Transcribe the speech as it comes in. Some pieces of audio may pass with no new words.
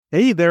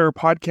Hey there,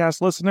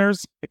 podcast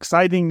listeners.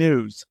 Exciting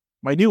news.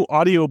 My new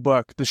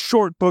audiobook, The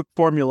Short Book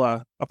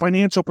Formula, A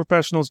Financial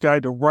Professional's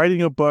Guide to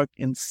Writing a Book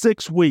in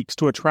 6 Weeks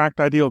to Attract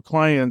Ideal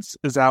Clients,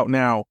 is out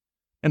now.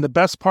 And the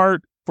best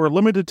part, for a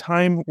limited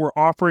time, we're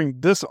offering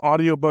this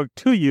audiobook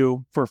to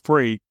you for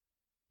free.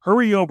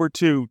 Hurry over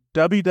to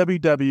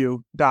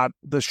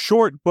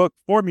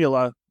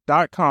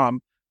www.theshortbookformula.com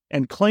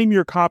and claim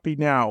your copy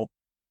now.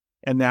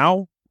 And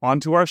now, on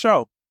to our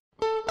show.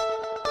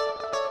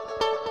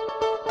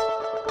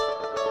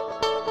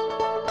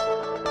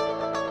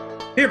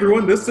 Hey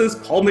everyone, this is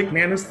Paul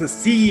McManus, the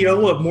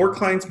CEO of More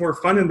Clients, More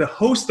Fun, and the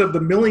host of the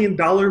 $1 Million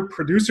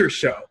Producer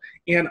Show.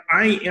 And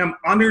I am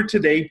honored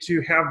today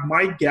to have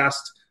my guest,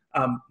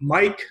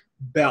 Mike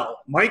Bell.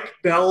 Mike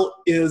Bell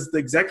is the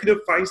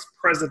Executive Vice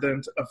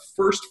President of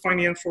First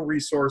Financial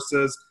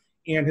Resources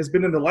and has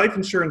been in the life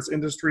insurance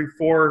industry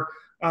for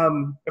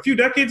a few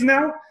decades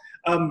now.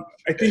 I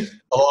think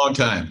a long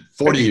time,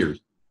 40 years.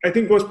 I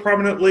think most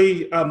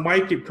prominently,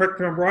 Mike, correct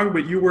me if I'm wrong,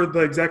 but you were the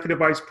Executive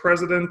Vice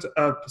President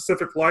of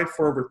Pacific Life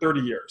for over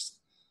 30 years.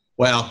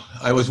 Well,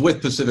 I was with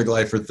Pacific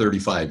Life for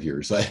 35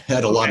 years. I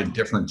had a lot of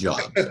different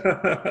jobs.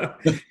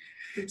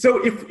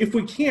 So if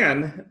we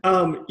can,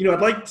 I'd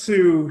like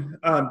to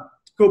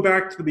go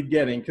back to the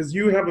beginning, because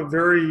you have a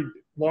very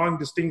long,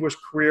 distinguished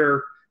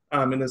career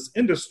in this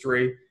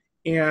industry.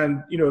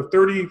 And,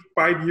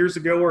 35 years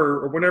ago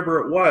or whenever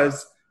it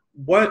was,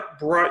 what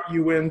brought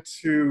you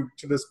into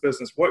this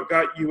business? What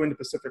got you into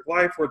Pacific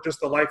Life or just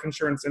the life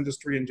insurance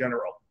industry in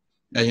general?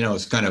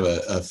 It's kind of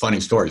a funny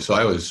story. So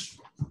I was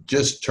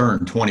just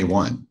turned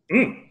 21.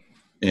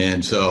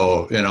 And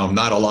so,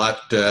 not a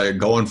lot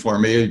going for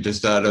me,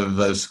 just out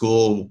of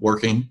school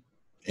working.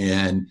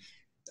 And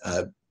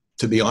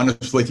to be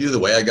honest with you, the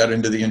way I got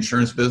into the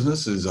insurance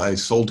business is I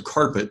sold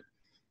carpet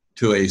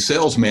to a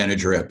sales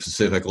manager at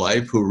Pacific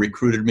Life who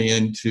recruited me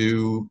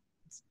into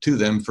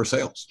them for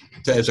sales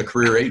as a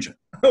career agent.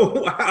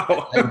 Oh,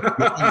 wow. I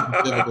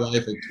Pacific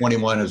Life at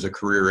 21 as a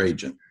career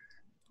agent.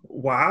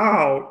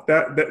 Wow.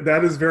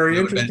 That is very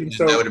interesting.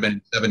 That would have been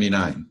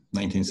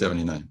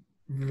 1979.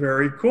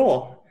 Very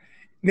cool.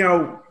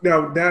 Now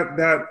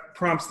that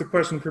prompts the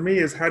question for me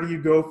is, how do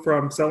you go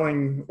from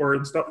selling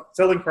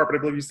carpet, I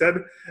believe you said,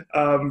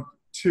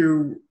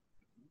 to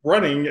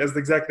running as the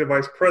Executive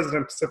Vice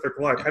President of Pacific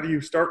Life? How do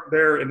you start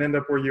there and end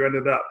up where you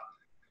ended up?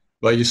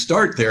 Well, you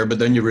start there, but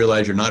then you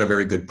realize you're not a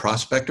very good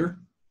prospector.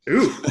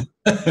 Ooh.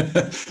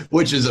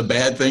 Which is a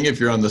bad thing if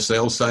you're on the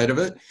sales side of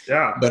it.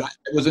 Yeah. But I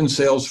was in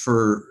sales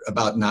for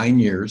about 9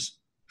 years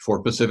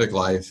for Pacific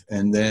Life.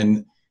 And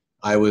then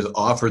I was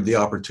offered the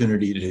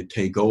opportunity to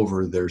take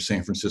over their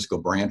San Francisco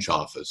branch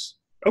office.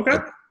 Okay.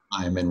 At the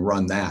time and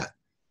run that,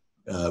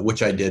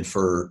 which I did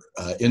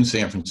in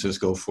San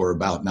Francisco for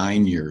about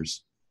 9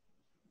 years.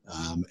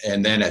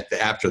 And then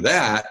after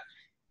that,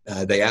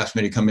 they asked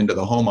me to come into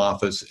the home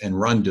office and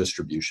run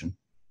distribution.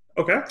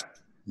 Okay.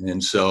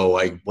 And so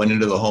I went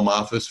into the home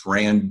office,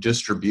 ran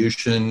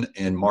distribution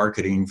and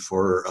marketing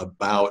for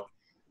about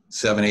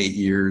 7-8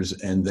 years,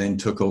 and then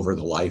took over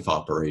the life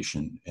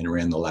operation and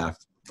ran the life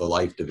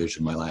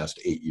division my last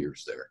 8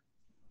 years there.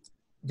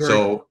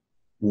 So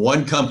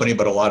one company,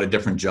 but a lot of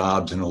different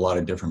jobs in a lot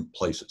of different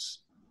places.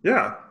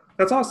 Yeah,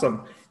 that's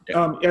awesome.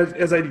 Yeah.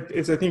 As I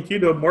think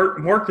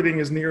marketing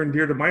is near and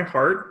dear to my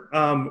heart.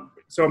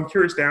 So I'm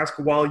curious to ask,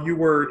 while you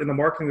were in the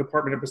marketing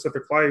department at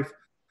Pacific Life,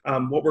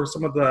 what were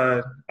some of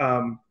the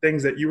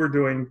things that you were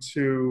doing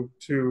to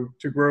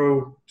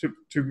grow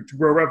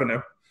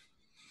revenue?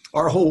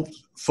 Our whole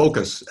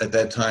focus at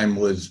that time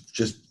was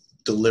just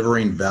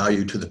delivering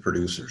value to the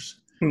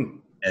producers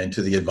and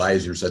to the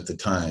advisors at the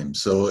time.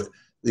 So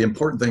the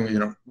important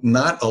thing,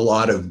 not a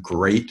lot of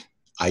great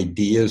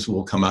ideas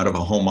will come out of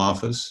a home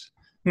office,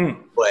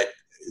 but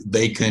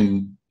they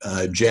can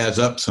jazz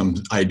up some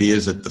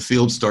ideas that the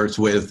field starts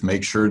with,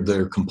 make sure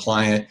they're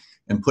compliant,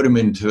 and put them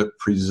into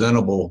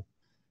presentable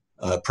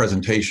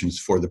presentations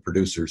for the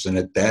producers. And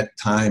at that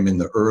time, in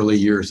the early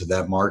years of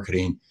that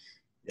marketing,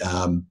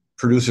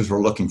 producers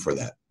were looking for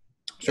that.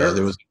 Sure.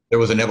 There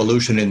was an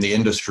evolution in the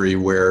industry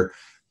where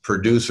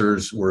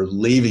producers were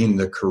leaving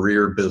the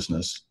career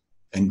business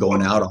and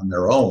going out on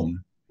their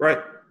own.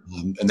 Right.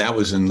 And that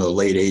was in the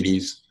late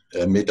 80s,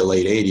 mid to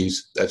late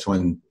 80s. That's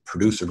when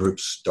producer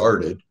groups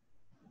started.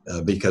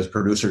 Because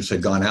producers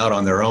had gone out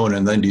on their own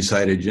and then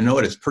decided,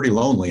 it's pretty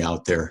lonely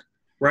out there.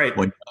 Right.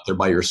 When you're out there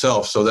by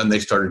yourself. So then they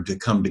started to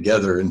come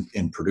together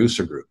in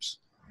producer groups.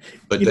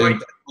 But then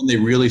when they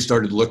really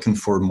started looking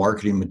for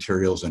marketing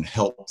materials and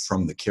help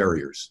from the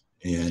carriers,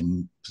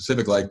 and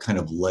Pacific Life kind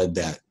of led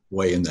that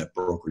way in that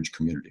brokerage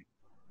community.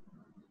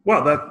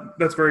 Wow,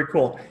 that's very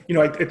cool.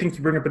 I think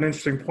you bring up an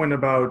interesting point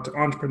about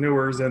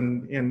entrepreneurs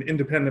and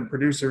independent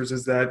producers,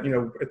 is that,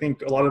 I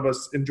think a lot of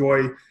us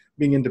enjoy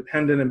being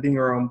independent and being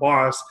our own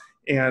boss.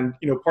 And,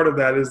 part of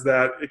that is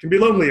that it can be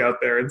lonely out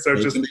there. And so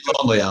it can be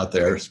lonely out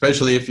there,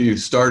 especially if you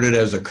started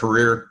as a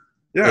career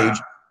agent.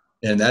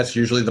 And that's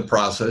usually the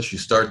process. You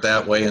start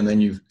that way, and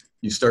then you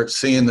start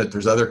seeing that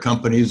there's other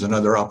companies and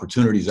other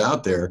opportunities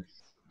out there.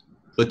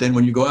 But then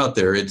when you go out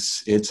there,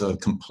 it's a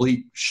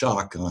complete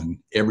shock on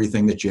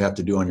everything that you have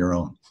to do on your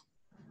own.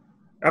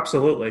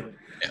 Absolutely.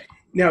 Yeah.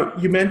 Now,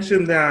 you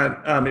mentioned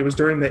that it was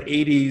during the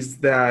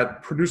 80s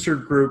that producer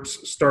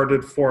groups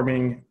started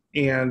forming,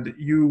 and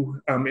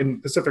you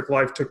in Pacific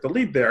Life took the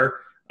lead there.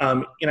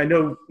 And I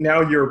know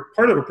now you're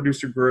part of a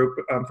producer group,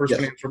 First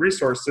Yes. Financial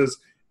Resources.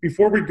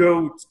 Before we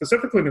go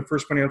specifically to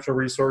First Financial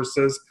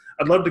Resources,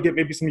 I'd love to get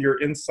maybe some of your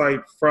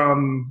insight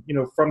from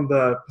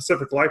the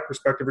Pacific Life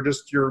perspective, or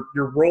just your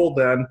role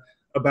then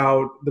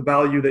about the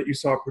value that you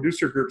saw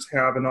producer groups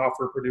have and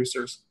offer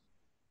producers.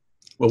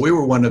 Well, we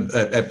were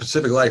at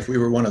Pacific Life, we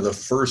were one of the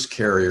first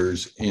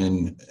carriers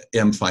in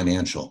M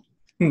Financial.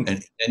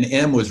 And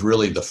M was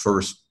really the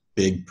first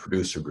big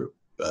producer group.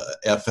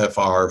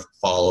 FFR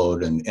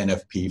followed and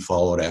NFP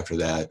followed after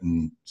that,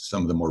 and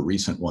some of the more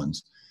recent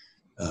ones.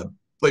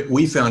 But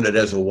we found it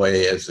as a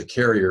way, as the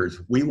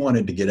carriers, we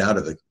wanted to get out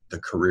of the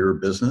career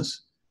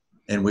business,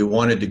 and we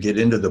wanted to get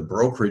into the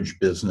brokerage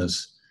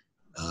business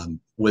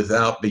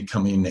without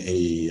becoming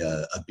a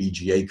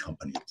BGA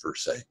company per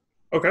se.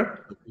 Okay.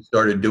 We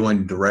started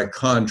doing direct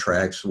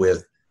contracts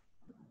with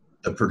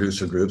the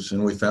producer groups,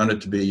 and we found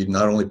it to be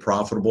not only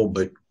profitable,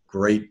 but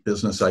great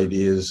business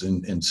ideas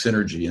and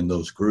synergy in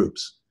those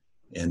groups.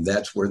 And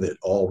that's where that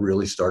all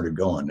really started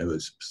going. It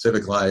was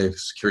Pacific Life,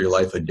 Security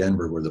Life of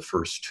Denver were the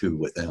first two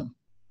with them.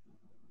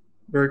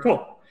 Very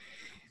cool.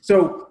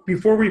 So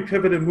before we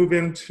pivot and move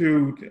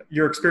into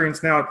your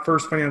experience now at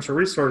First Financial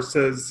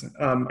Resources,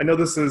 I know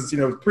this is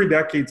 3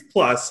 decades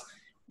plus.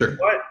 Sure.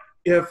 What,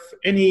 if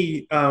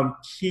any,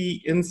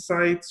 key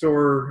insights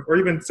or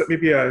even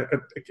maybe a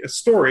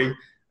story?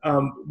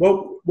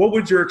 What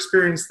would your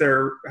experience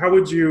there? How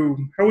would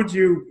you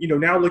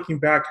now looking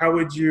back, how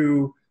would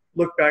you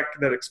look back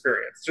at that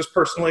experience, just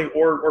personally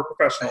or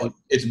professionally?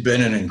 It's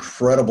been an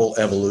incredible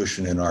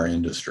evolution in our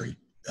industry,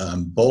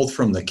 both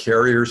from the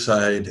carrier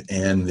side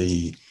and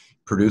the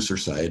producer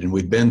side. And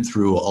we've been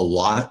through a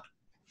lot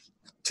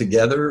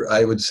together.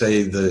 I would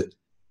say the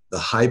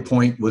high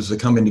point was the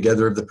coming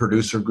together of the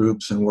producer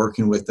groups and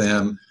working with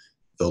them.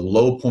 The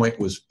low point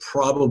was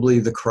probably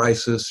the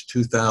crisis,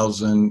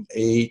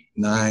 2008,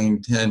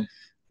 9, 10,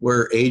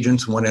 where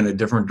agents went in a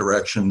different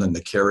direction than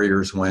the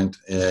carriers went.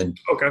 And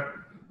okay,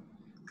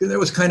 there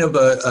was kind of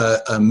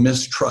a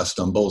mistrust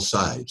on both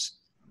sides.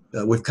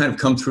 We've kind of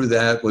come through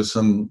that with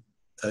some,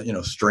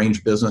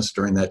 strange business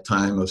during that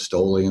time of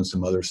Stoli and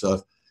some other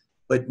stuff.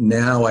 But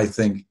now I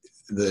think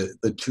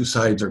the two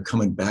sides are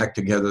coming back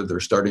together. They're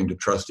starting to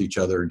trust each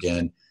other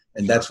again.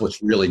 And that's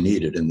what's really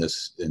needed in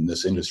this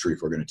industry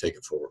if we're going to take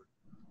it forward.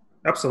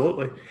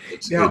 Absolutely.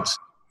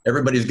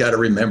 Everybody's got to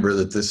remember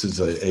that this is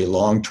a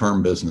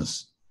long-term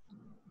business.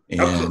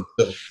 And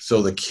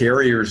so the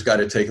carrier's got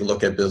to take a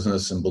look at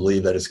business and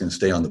believe that it's going to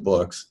stay on the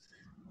books.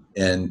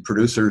 And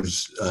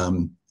producers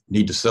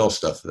need to sell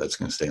stuff that's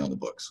going to stay on the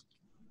books.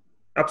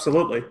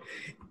 Absolutely.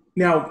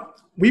 Now,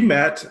 we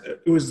met,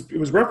 it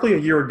was roughly a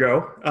year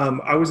ago.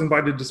 I was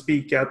invited to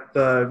speak at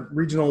the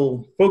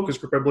regional focus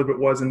group, I believe it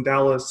was, in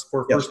Dallas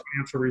for First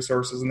Financial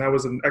Resources. And that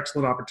was an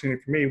excellent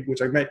opportunity for me,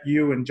 which I met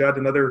you and Judd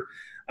and other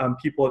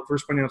people at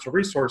First Financial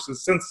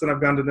Resources. Since then,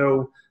 I've gotten to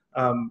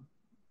know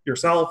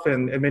yourself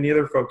and many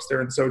other folks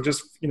there. And so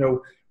just,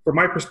 from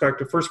my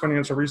perspective, First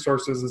Financial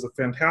Resources is a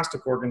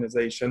fantastic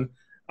organization.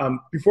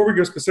 Before we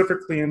go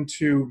specifically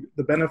into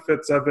the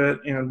benefits of it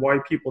and why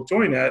people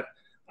join it,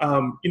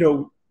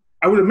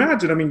 I would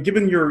imagine,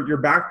 given your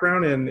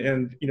background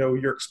and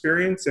your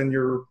experience and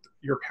your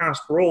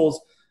past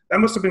roles, that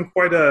must have been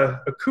quite a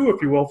coup,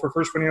 if you will, for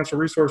First Financial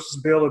Resources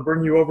to be able to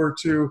bring you over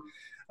to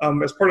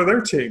as part of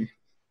their team.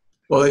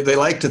 Well, they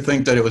like to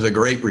think that it was a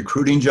great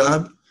recruiting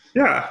job.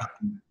 Yeah.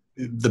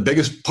 The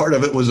biggest part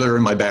of it was there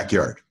in my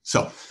backyard.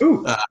 So,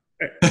 but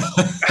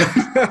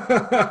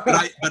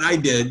I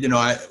did,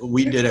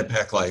 we did at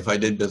Pac Life. I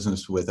did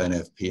business with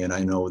NFP, and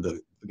I know the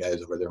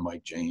guys over there,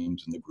 Mike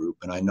James and the group,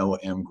 and I know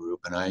M Group,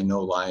 and I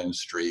know Lion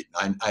Street.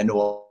 I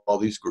know all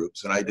these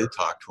groups, and I did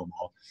talk to them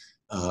all.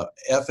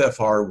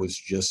 FFR was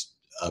just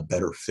a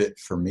better fit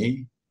for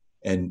me,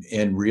 and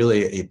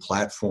really a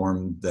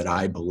platform that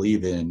I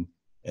believe in,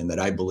 and that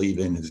I believe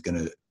in is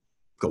going to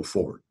go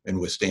forward and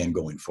withstand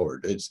going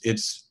forward.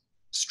 It's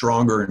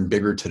stronger and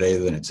bigger today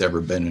than it's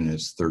ever been in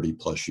its 30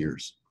 plus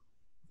years.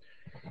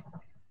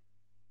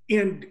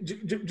 And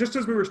just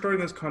as we were starting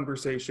this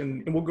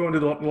conversation, and we'll go into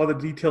a lot of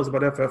details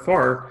about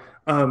FFR,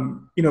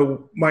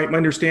 my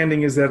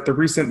understanding is that the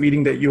recent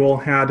meeting that you all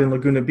had in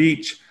Laguna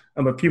Beach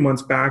a few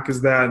months back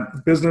is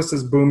that business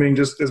is booming.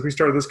 Just as we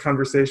started this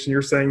conversation,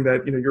 you're saying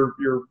that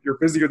you're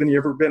busier than you've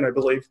ever been, I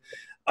believe.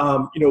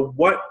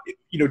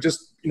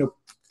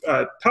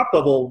 Top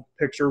level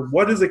picture,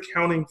 what is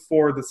accounting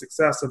for the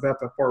success of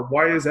FFR?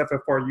 Why is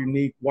FFR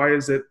unique? Why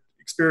is it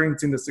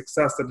experiencing the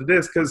success that it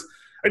is? Because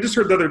I just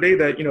heard the other day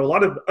that, a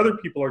lot of other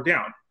people are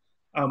down.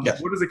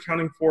 Yes. What is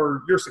accounting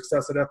for your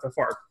success at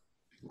FFR?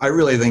 I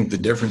really think the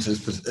difference is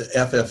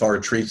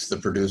FFR treats the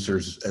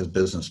producers as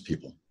business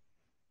people.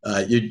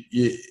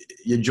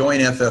 You join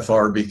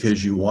FFR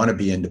because you want to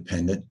be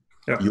independent.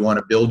 Yeah. You want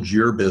to build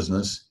your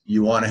business.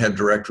 You want to have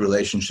direct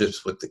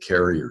relationships with the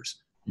carriers.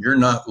 You're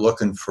not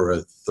looking for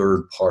a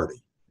third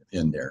party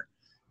in there.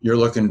 You're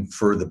looking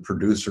for the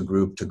producer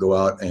group to go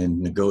out and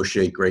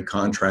negotiate great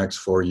contracts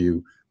for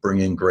you, bring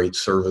in great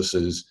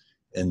services,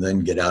 and then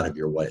get out of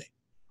your way.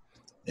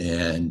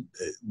 And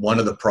one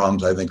of the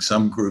problems I think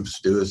some groups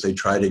do is they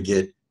try to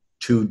get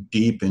too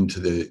deep into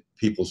the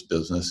people's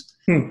business.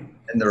 And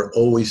they're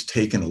always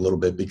taken a little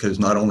bit, because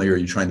not only are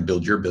you trying to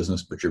build your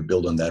business, but you're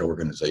building that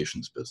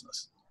organization's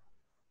business.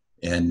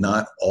 And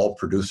not all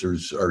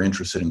producers are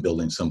interested in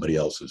building somebody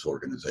else's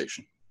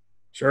organization.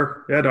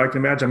 Sure. Yeah, no, I can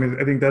imagine. I mean,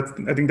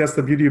 I think that's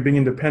the beauty of being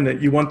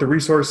independent. You want the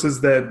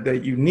resources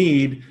that you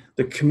need,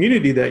 the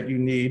community that you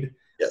need.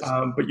 Yes.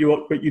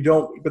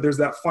 But there's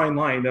that fine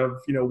line of,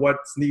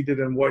 what's needed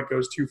and what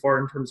goes too far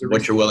in terms of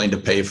what you're willing to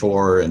pay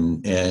for.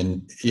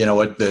 And you know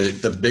what,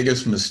 the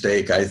biggest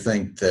mistake I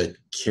think that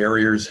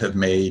carriers have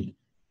made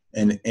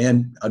and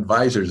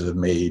advisors have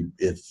made,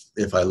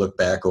 if I look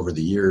back over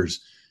the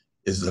years,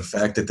 is the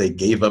fact that they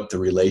gave up the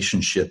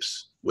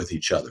relationships with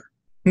each other.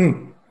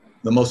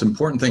 The most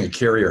important thing a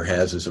carrier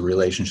has is the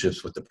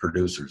relationships with the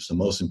producers. The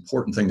most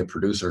important thing the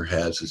producer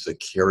has is the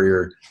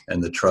carrier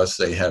and the trust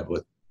they have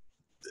with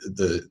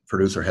the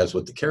producer has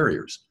with the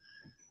carriers.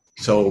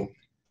 So,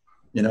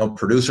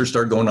 producers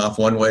start going off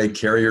one way,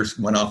 carriers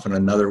went off in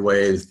another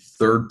way,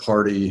 third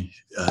party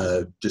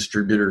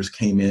distributors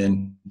came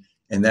in,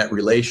 and that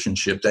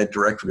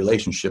direct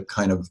relationship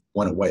kind of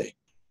went away.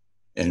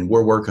 And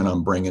we're working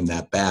on bringing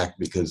that back,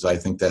 because I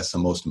think that's the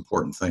most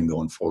important thing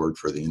going forward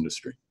for the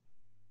industry.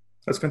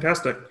 That's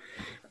fantastic.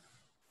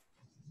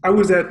 I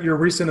was at your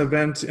recent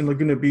event in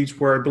Laguna Beach,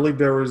 where I believe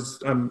there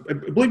was, I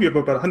believe you have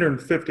about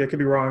 150, I could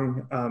be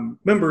wrong,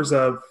 members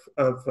of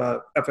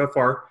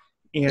FFR,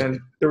 and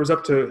there was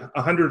up to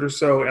 100 or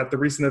so at the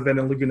recent event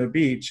in Laguna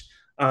Beach.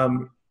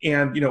 And,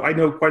 I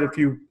know quite a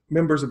few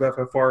members of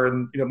FFR,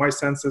 and, my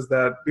sense is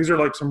that these are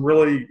like some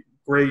really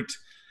great,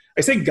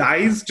 I say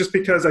guys just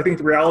because I think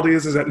the reality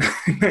is that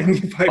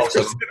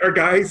 95% are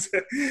guys.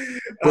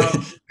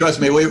 Trust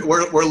me,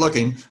 we're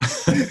looking.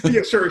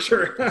 Yeah, sure.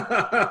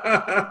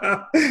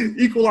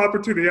 Equal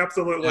opportunity,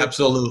 absolutely.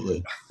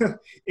 Absolutely.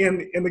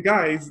 And the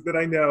guys that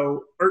I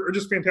know are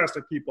just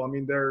fantastic people. I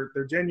mean, they're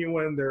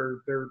genuine.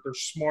 They're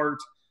smart.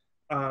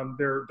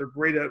 They're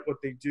great at what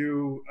they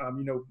do.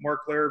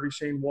 Mark Larrabee,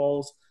 Shane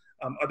Walls,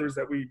 others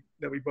that we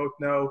both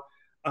know.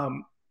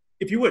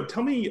 If you would,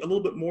 tell me a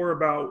little bit more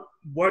about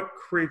what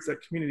creates that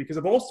community, because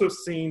I've also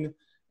seen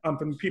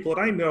from people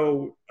that I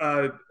know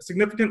a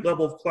significant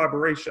level of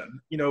collaboration.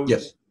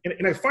 Yes.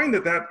 And I find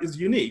that is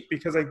unique,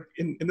 because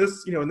in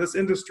this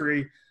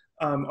industry,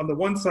 on the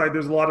one side,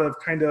 there's a lot of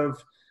kind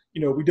of,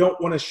 we don't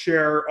want to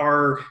share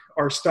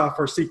our stuff,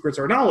 our secrets,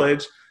 our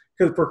knowledge,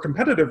 because for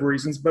competitive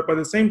reasons. But by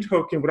the same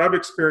token, what I've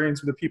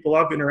experienced with the people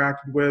I've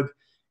interacted with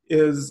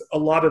is a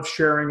lot of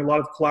sharing, a lot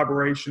of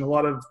collaboration, a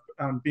lot of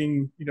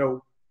being,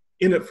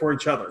 in it for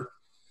each other.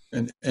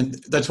 And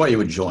that's why you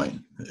would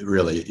join,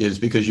 really, is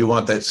because you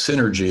want that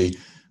synergy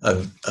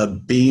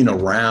of being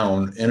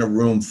around in a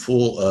room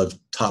full of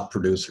top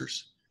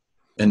producers.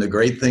 And the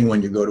great thing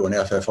when you go to an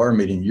FFR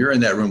meeting, you're in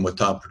that room with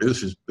top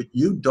producers, but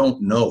you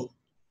don't know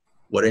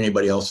what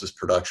anybody else's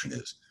production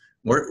is.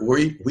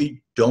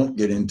 We don't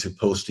get into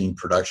posting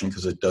production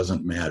because it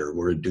doesn't matter.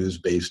 We're a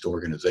dues-based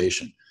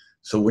organization.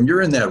 So when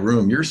you're in that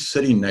room, you're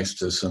sitting next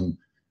to some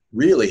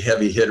really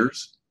heavy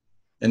hitters,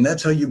 and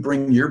that's how you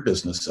bring your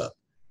business up.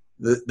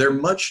 They're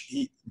much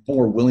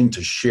more willing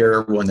to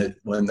share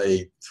when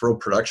they throw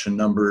production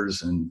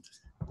numbers and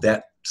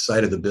that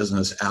side of the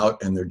business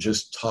out, and they're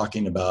just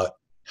talking about,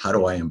 how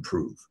do I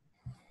improve?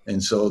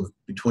 And so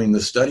between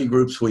the study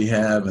groups we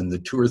have and the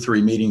 2 or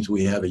 3 meetings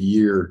we have a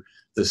year,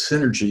 the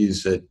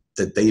synergies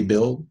that they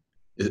build,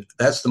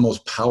 that's the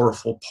most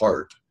powerful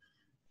part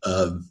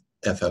of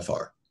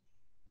FFR.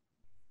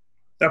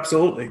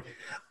 Absolutely.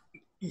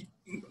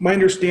 My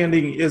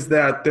understanding is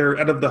that they're,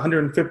 out of the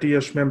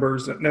 150-ish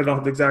members, and I don't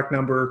have the exact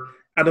number,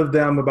 out of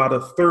them, about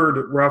a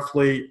third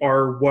roughly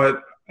are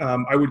what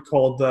I would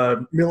call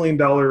the $1 Million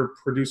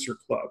Producer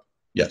Club.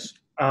 Yes.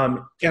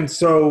 And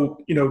so,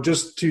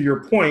 just to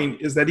your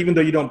point, is that even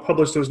though you don't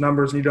publish those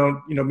numbers and you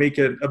don't, make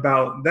it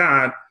about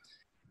that,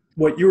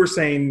 what you were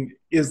saying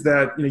is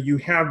that, you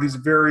have these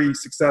very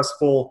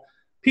successful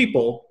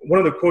people. One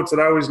of the quotes that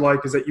I always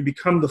like is that you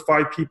become the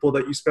 5 people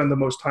that you spend the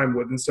most time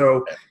with. And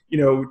so,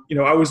 I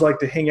always like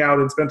to hang out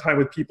and spend time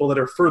with people that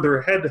are further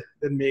ahead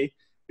than me,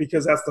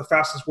 because that's the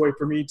fastest way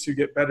for me to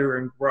get better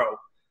and grow.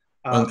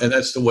 And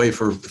that's the way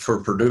for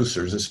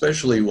producers,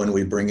 especially when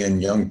we bring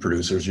in young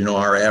producers.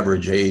 Our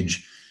average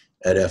age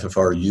at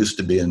FFR used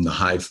to be in the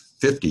high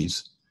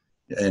 50s,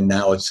 and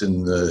now it's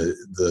in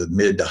the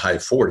mid to high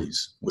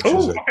 40s, which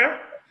is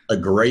a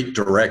great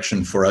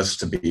direction for us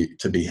to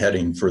be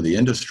heading for the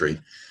industry.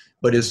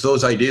 But it's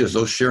those ideas,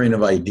 those sharing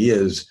of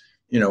ideas.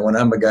 When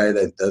I'm a guy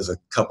that does a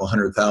couple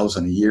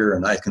 $100,000 a year,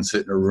 and I can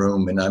sit in a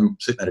room and I'm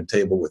sitting at a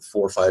table with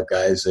 4 or 5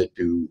 guys that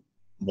do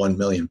 1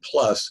 million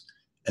plus,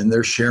 and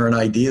they're sharing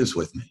ideas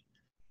with me.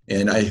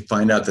 and I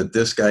find out that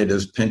this guy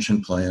does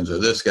pension plans or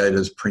this guy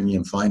does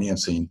premium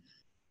financing,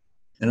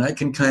 and I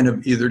can kind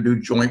of either do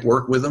joint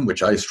work with them,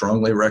 which I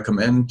strongly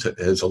recommend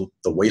as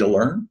the way to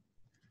learn,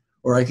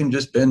 or I can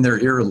just bend their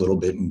ear a little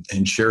bit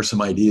and share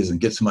some ideas and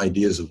get some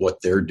ideas of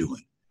what they're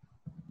doing.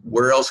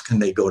 Where else can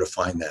they go to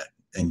find that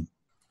and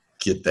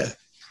get that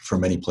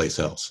from any place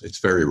else? It's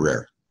very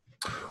rare.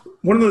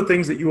 One of the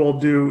things that you all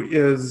do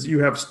is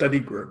you have study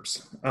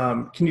groups.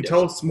 Can you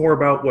tell us more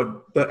about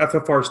what the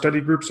FFR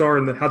study groups are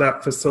and then how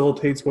that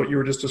facilitates what you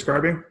were just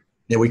describing?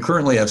 Yeah, we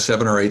currently have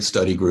 7 or 8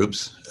 study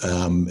groups.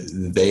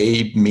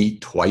 They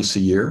meet twice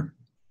a year,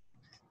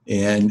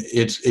 and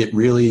it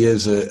really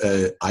is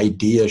a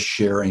idea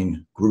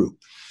sharing group.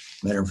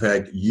 Matter of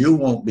fact, you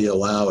won't be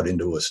allowed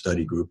into a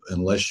study group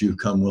unless you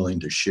come willing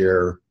to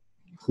share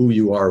who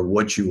you are,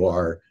 what you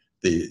are,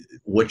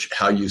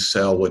 how you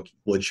sell,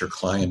 what's your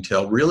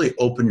clientele. Really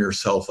open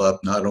yourself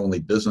up, not only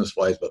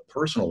business-wise, but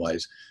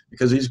personal-wise,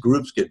 because these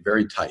groups get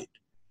very tight.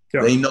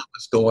 Yeah. They know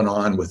what's going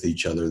on with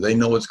each other. They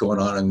know what's going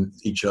on in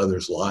each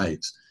other's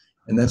lives.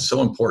 And that's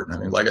so important.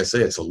 I mean, like I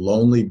say, it's a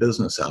lonely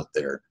business out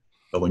there.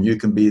 But when you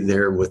can be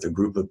there with a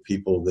group of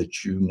people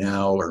that you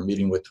now are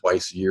meeting with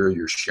twice a year,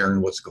 you're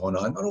sharing what's going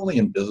on, not only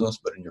in business,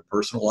 but in your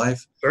personal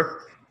life.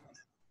 Sure.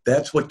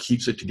 That's what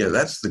keeps it together.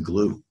 That's the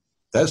glue.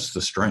 That's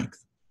the strength.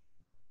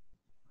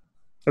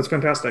 That's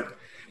fantastic.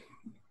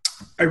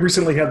 I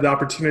recently had the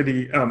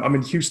opportunity, I'm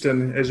in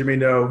Houston, as you may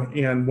know,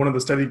 and one of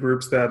the study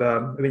groups that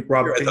I think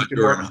Rob... I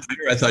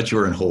thought you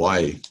were in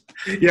Hawaii.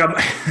 Yeah.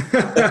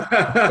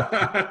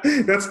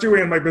 That's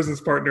Joanne, my business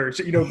partner.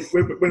 She,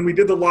 when we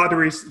did the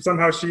lottery,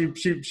 somehow she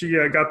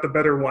got the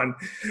better one.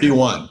 She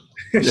won.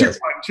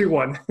 She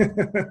won.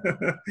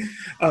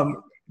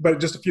 But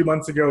just a few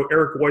months ago,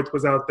 Eric Voigt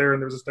was out there,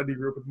 and there was a study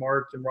group with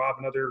Mark and Rob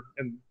and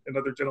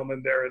other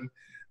gentlemen there, and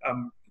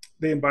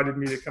they invited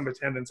me to come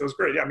attend, and so it was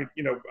great. Yeah, I mean,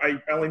 I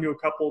only knew a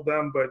couple of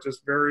them, but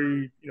just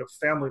very,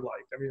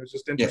 family-like. I mean, it was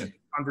just interesting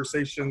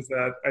conversations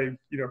that I,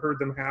 heard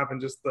them have, and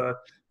just the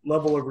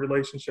level of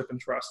relationship and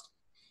trust.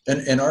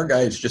 And our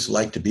guys just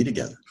like to be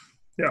together.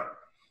 Yeah.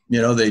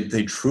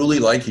 They truly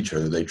like each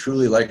other. They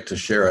truly like to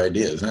share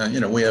ideas. Now,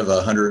 we have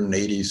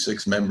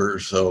 186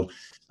 members, so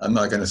I'm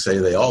not going to say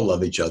they all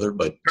love each other,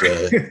 but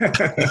with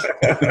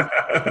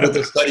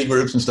the study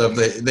groups and stuff,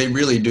 they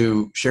really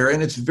do share.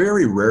 And it's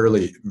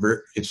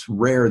it's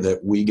rare that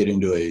we get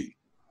into a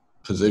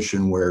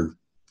position where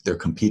they're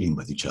competing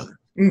with each other.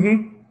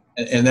 Mm-hmm.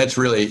 And that's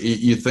really,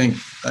 you think,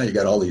 you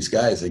got all these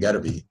guys, they got to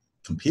be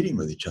competing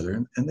with each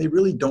other. And they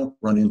really don't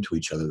run into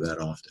each other that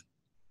often.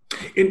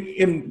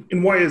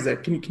 And why is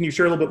that? Can you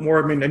share a little bit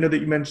more? I mean, I know that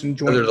you mentioned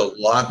joint. There's a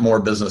lot more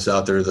business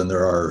out there than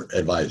there are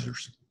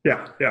advisors.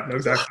 Yeah,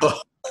 exactly.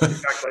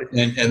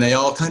 Exactly. And they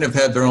all kind of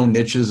have their own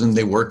niches, and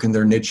they work in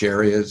their niche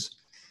areas.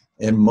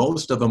 And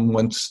most of them,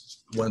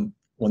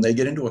 when they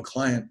get into a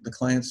client, the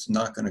client's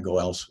not going to go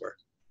elsewhere.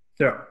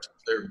 Yeah.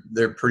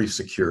 They're pretty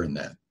secure in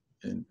that.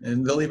 And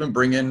they'll even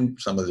bring in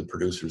some of the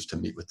producers to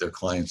meet with their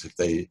clients if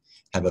they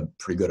have a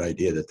pretty good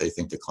idea that they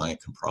think the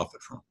client can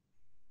profit from.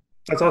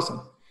 That's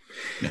awesome.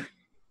 Yeah.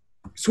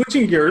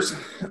 Switching gears.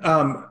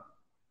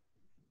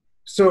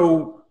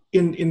 So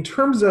in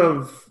terms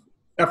of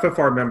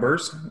FFR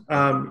members,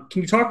 can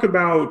you talk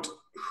about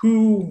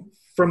who,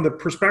 from the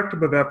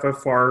perspective of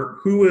FFR,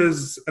 who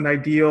is an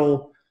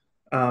ideal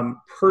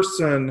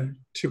person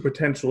to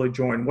potentially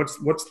join? What's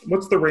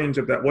the range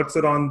of that? What's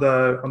it on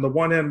the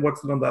one end?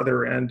 What's it on the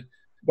other end?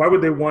 Why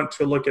would they want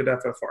to look at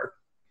FFR?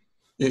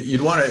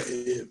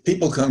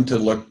 People come to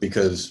look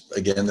because,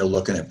 again, they're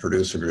looking at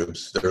producer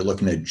groups. They're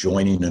looking at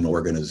joining an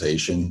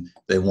organization.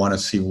 They want to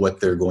see what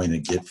they're going to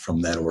get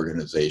from that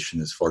organization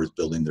as far as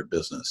building their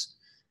business.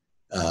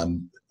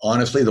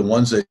 Honestly, the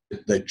ones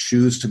that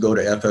choose to go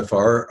to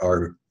FFR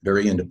are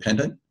very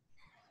independent,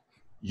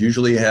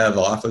 usually have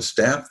office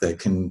staff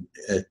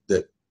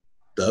that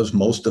does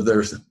most of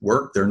their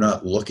work. They're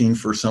not looking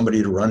for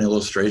somebody to run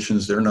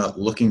illustrations. They're not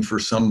looking for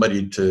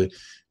somebody to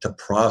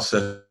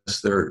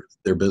process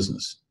their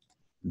business.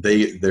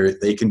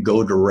 They can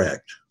go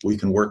direct. We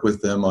can work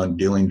with them on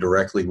dealing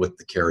directly with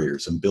the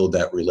carriers and build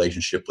that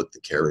relationship with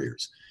the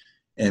carriers.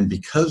 And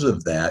because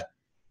of that,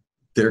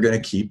 they're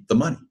going to keep the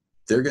money.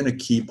 They're going to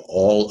keep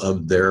all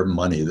of their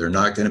money. They're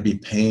not going to be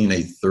paying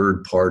a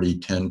third party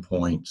 10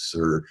 points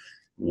or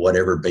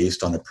whatever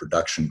based on a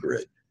production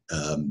grid.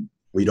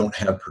 We don't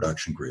have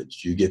production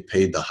grids. You get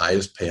paid the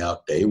highest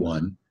payout day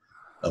one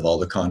of all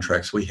the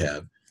contracts we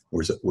have.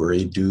 We're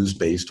a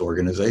dues-based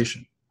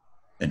organization.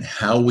 And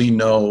how we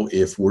know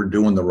if we're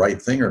doing the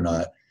right thing or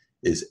not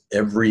is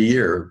every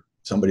year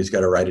somebody's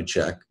got to write a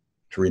check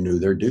to renew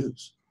their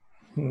dues.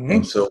 Mm-hmm.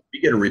 And so we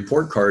get a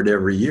report card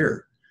every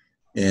year.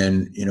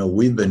 And,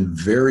 we've been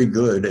very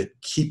good at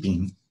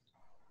keeping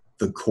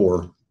the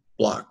core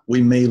block.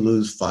 We may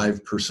lose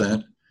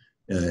 5%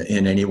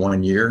 in any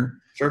one year,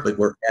 sure, but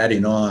we're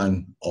adding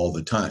on all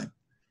the time.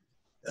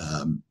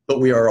 But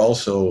we are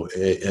also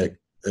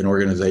an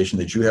organization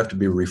that you have to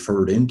be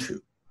referred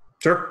into.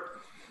 Sure.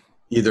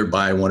 Either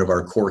by one of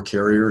our core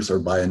carriers or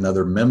by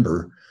another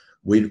member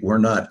we're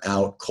not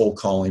out cold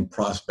calling,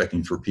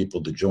 prospecting for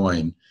people to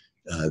join.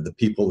 The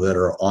people that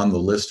are on the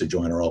list to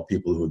join are all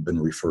people who have been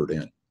referred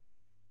in.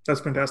 That's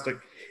fantastic.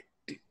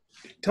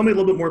 Tell me a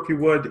little bit more, if you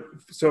would.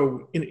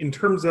 So in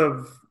terms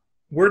of,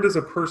 where does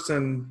a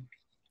person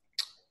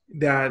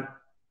that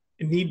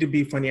need to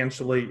be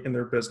financially in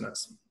their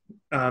business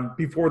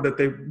before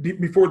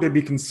they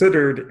be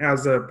considered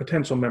as a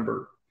potential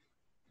member?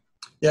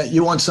 Yeah,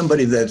 you want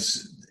somebody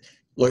that's,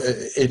 look,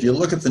 if you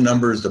look at the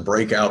numbers, the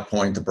breakout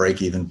point, the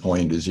break-even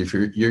point is if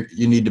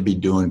you need to be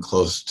doing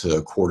close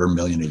to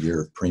 $250,000 a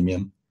year of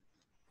premium.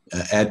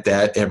 At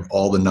that,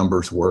 all the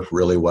numbers work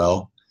really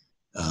well.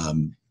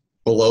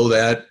 Below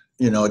that,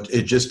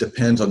 it just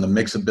depends on the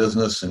mix of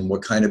business and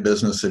what kind of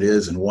business it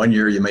is. And 1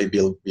 year you may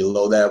be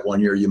below that,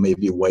 1 year you may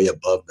be way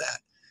above that.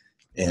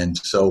 And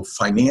so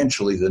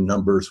financially, the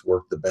numbers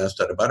work the best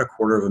at about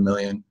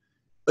 $250,000.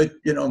 But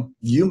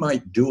you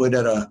might do it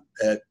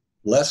at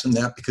less than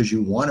that because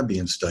you want to be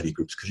in study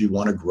groups, because you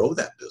want to grow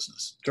that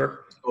business.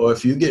 Sure. So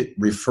if you get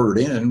referred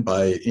in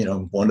by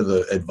one of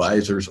the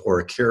advisors or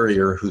a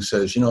carrier who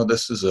says,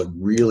 this is a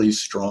really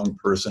strong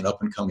person,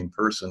 up and coming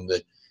person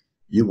that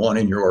you want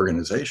in your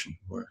organization,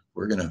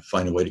 we're going to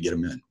find a way to get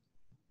them in.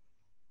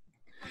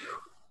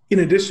 In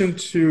addition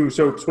to,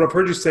 so what I've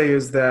heard you say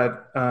is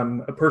that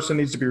a person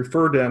needs to be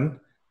referred in,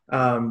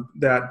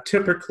 that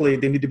typically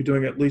they need to be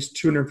doing at least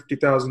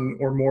 $250,000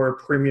 or more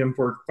premium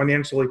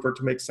financially for it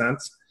to make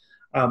sense.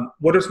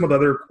 What are some of the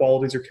other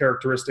qualities or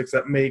characteristics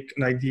that make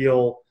an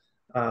ideal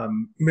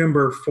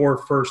member for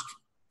First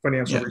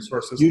Financial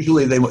Resources?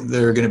 Usually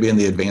they're going to be in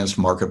the advanced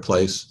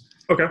marketplace.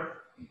 Okay.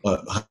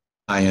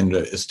 High-end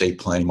estate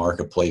planning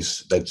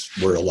marketplace.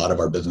 That's where a lot of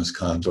our business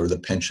comes, or the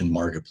pension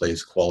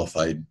marketplace,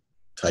 qualified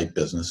type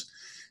business.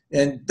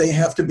 And they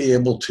have to be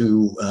able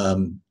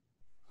to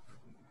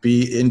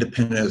be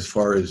independent as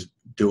far as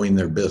doing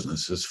their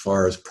business, as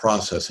far as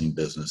processing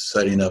business,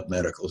 setting up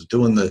medicals,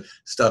 doing the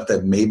stuff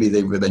that maybe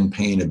they've been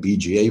paying a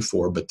BGA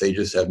for, but they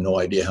just have no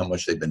idea how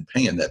much they've been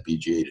paying that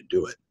BGA to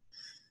do it.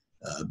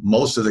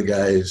 Most of the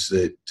guys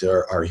that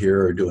are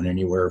here are doing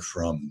anywhere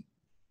from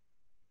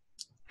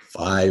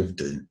 5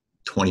 to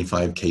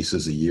 25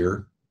 cases a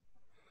year,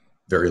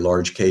 very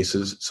large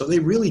cases. So they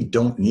really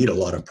don't need a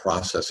lot of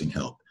processing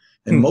help.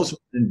 And most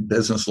in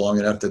business long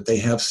enough that they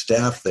have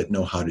staff that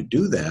know how to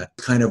do that,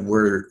 kind of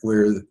where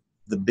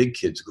the big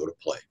kids go to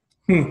play.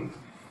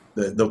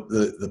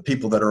 The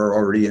people that are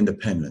already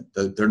independent,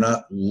 they're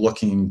not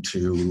looking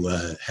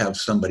to have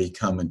somebody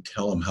come and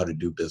tell them how to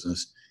do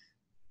business.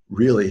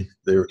 Really,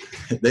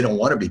 they don't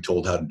want to be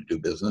told how to do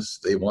business.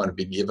 They want to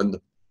be given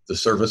the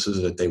services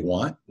that they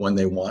want when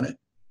they want it.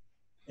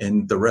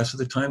 And the rest of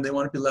the time, they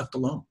want to be left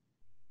alone.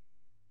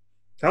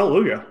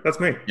 Hallelujah. That's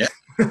me. Yeah.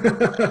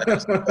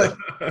 That's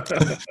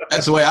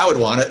the way I would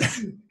want it.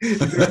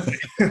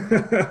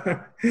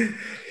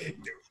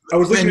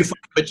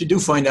 But you do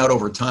find out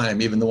over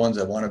time, even the ones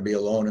that want to be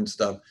alone and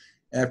stuff,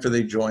 after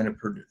they join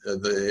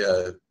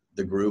the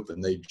group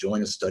and they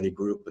join a study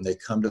group and they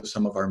come to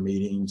some of our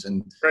meetings,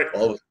 and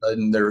all of a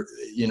sudden they're,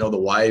 the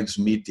wives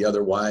meet the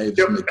other wives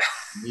and they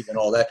meet and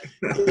all that.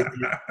 It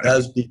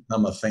does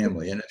become a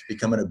family, and it's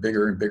becoming a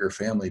bigger and bigger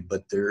family.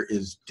 But there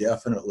is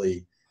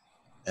definitely,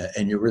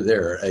 and you were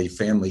there, a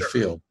family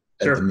feel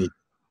at the meeting.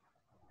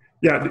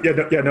 No.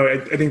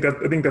 I think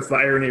that's the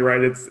irony,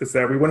 right? It's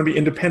that we want to be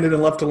independent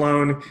and left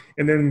alone,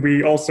 and then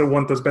we also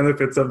want those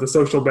benefits of the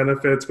social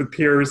benefits with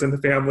peers and the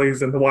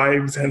families and the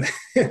wives and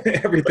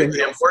everything. But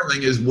the important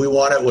thing is we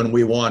want it when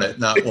we want it,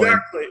 not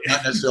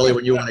necessarily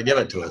when you want to give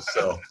it to us.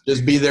 So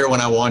just be there when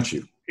I want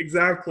you.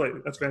 Exactly.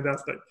 That's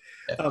fantastic.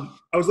 Yeah.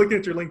 I was looking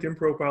at your LinkedIn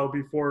profile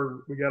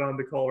before we got on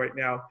the call right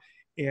now,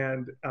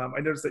 and I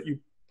noticed that you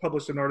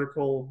published an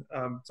article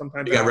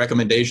sometime. You got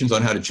recommendations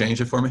on how to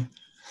change it for me?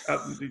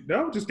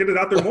 No, just get it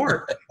out there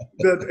more.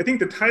 I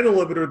think the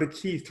title of it, or the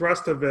key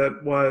thrust of it,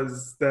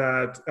 was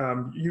that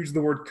use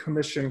the word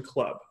commission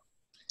club.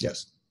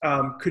 Yes.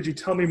 Could you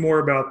tell me more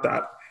about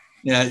that?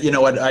 Yeah, you know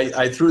what?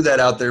 I threw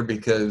that out there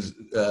because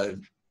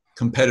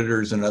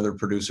competitors and other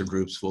producer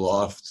groups will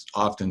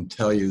often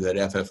tell you that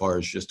FFR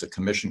is just a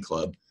commission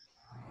club.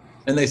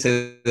 And they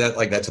say that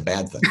like that's a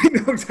bad thing.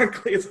 No,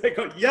 exactly. It's like,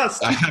 oh,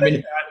 yes. I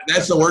mean,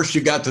 that's the worst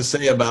you got to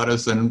say about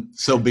us, and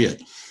so be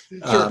it.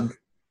 Sure.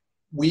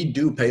 We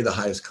do pay the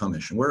highest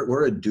commission.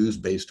 We're a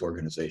dues-based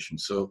organization.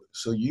 So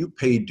you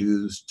pay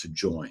dues to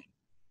join.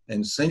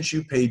 And since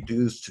you pay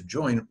dues to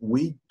join,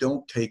 we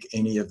don't take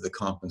any of the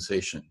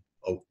compensation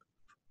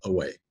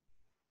away.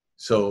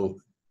 So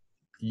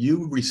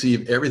you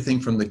receive everything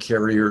from the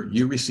carrier.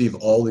 You receive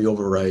all the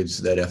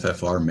overrides that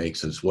FFR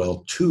makes as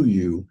well to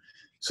you.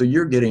 So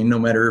you're getting, no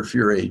matter if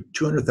you're a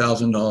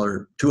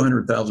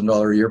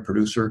 $200,000 a year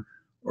producer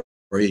or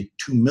a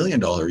 $2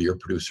 million a year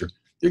producer,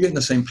 you're getting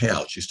the same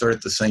payouts. You start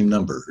at the same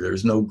number.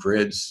 There's no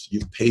grids.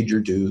 You've paid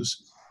your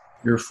dues.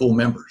 You're a full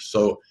member.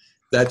 So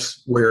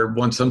that's where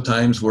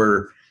sometimes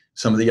where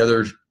some of the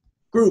other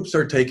groups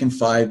are taking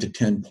 5 to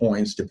 10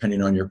 points,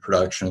 depending on your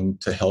production,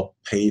 to help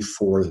pay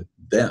for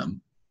them.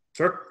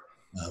 Sure.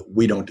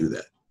 We don't do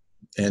that.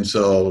 And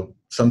so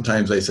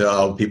sometimes they say,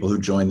 oh, people who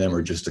join them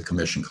are just a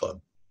commission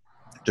club.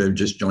 They're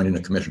just joining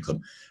a commission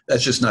club.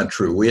 That's just not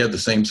true. We have the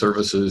same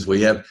services.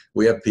 We have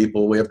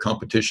people, we have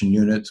competition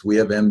units, we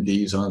have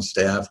MDs on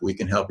staff. We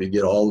can help you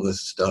get all the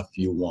stuff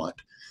you want.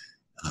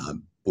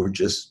 We're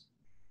just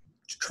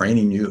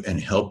training you and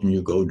helping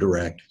you go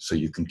direct so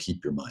you can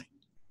keep your money.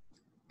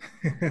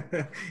 And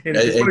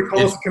if you want to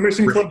call us a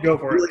commission club, go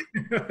for it.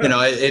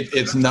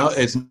 It's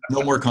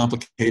no more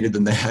complicated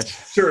than that.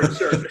 Sure.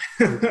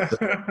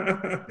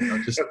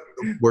 Just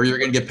where you're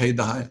going to get paid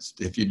the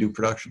highest if you do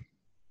production.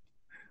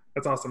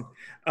 That's awesome.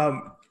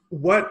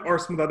 What are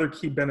some of the other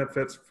key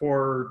benefits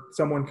for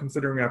someone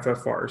considering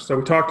FFR? So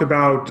we talked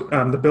about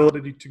the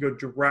ability to go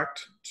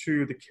direct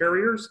to the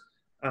carriers.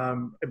 I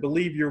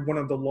believe you're one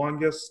of the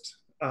longest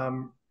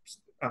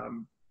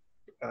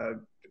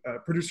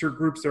producer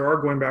groups there are,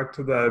 going back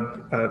to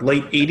the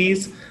late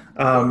 80s.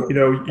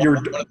 You're one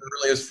of the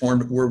earliest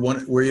formed.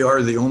 We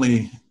are the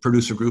only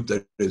producer group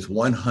that is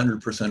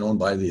 100% owned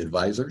by the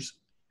advisors.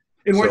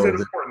 And why is that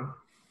important?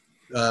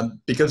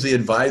 Because the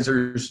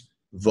advisors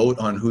vote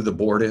on who the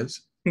board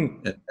is.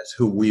 And that's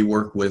who we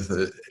work with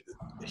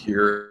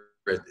here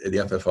at the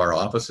FFR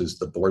office, is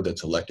the board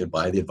that's elected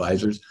by the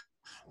advisors.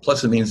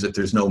 Plus, it means that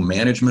there's no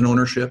management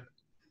ownership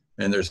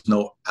and there's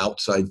no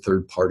outside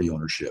third-party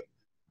ownership.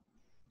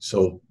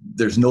 So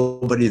there's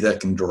nobody that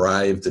can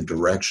drive the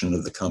direction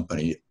of the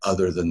company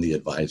other than the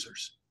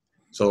advisors.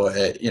 So,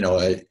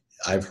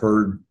 I've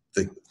heard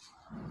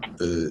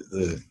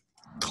the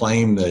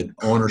claim that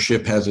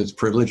ownership has its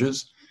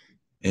privileges,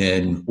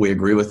 and we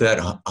agree with that.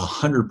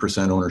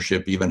 100%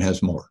 ownership even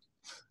has more.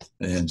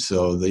 And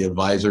so the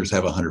advisors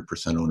have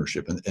 100%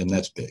 ownership, and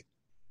that's big.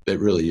 It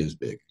really is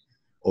big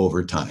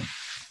over time.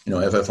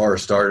 FFR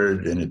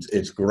started, and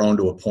it's grown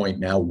to a point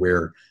now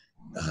where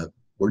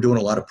we're doing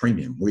a lot of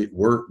premium.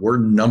 We're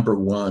number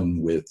one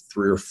with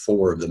 3 or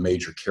 4 of the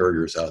major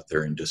carriers out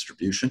there in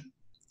distribution.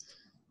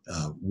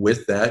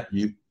 With that,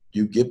 you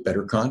get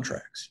better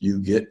contracts. You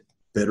get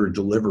better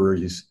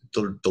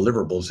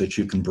deliverables that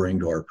you can bring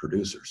to our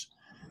producers.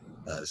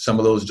 Some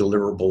of those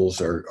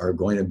deliverables are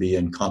going to be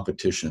in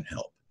competition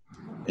help,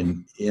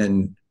 and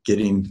in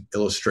getting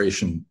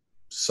illustration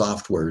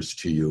softwares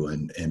to you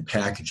and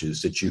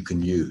packages that you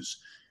can use.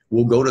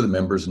 We'll go to the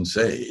members and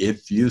say,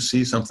 if you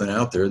see something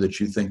out there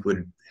that you think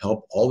would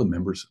help all the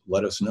members,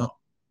 let us know.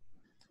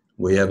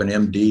 We have an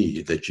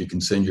MD that you can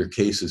send your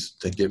cases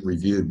to get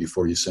reviewed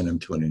before you send them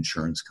to an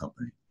insurance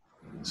company.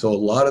 So a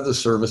lot of the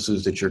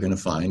services that you're going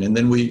to find, and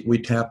then we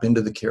tap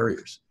into the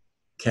carriers.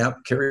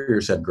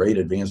 Carriers have great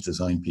advanced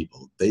design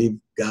people. They've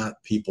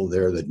got people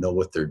there that know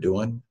what they're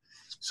doing.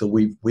 So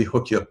we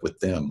hook you up with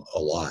them a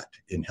lot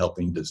in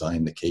helping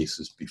design the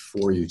cases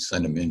before you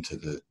send them into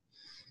the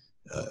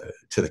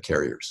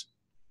carriers.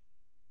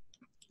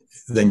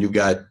 Then you've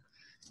got,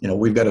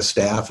 we've got a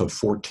staff of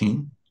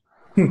 14,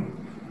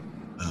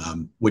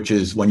 which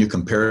is, when you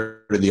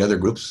compare to the other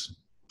groups,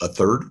 a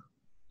third.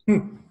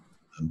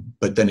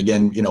 But then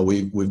again,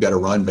 we've got to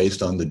run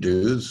based on the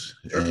dues,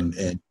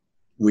 and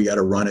we got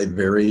to run a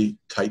very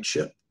tight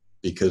ship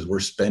because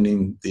we're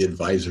spending the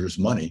advisors'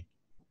 money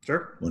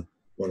when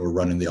we're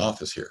running the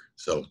office here.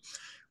 So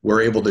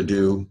we're able to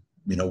do,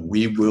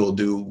 we will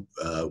do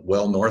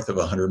well north of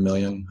 100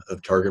 million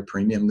of target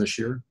premium this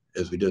year,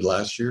 as we did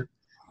last year.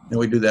 And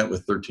we do that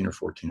with 13 or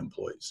 14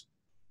 employees.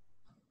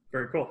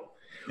 Very cool.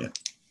 Yeah.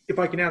 If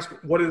I can ask,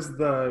 what is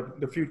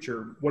the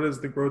future? What is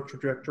the growth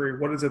trajectory?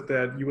 What is it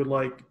that you would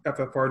like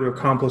FFR to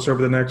accomplish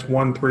over the next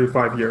 1, 3,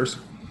 5 years?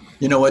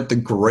 You know what? The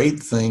great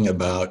thing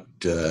about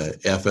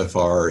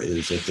FFR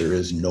is that there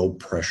is no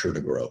pressure to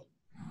grow.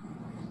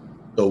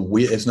 So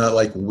it's not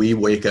like we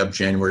wake up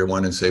January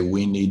 1 and say,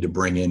 we need to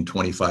bring in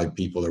 25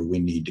 people or we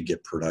need to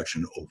get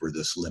production over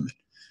this limit.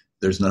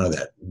 There's none of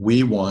that.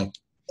 We want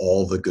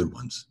all the good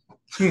ones.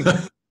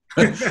 If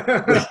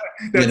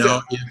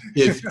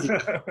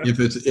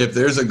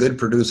there's a good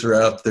producer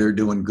out there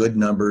doing good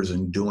numbers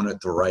and doing it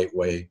the right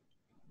way,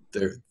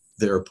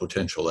 they're a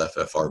potential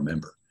FFR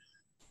member.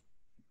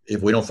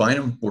 If we don't find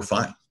them, we're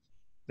fine.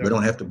 We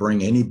don't have to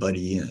bring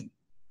anybody in.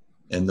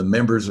 And the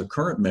members, the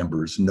current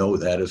members, know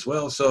that as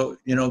well. So,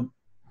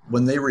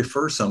 when they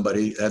refer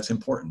somebody, that's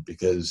important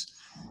because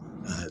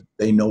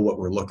they know what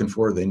we're looking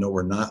for. They know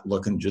we're not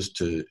looking just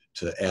to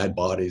add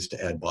bodies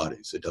to add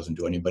bodies. It doesn't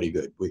do anybody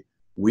good.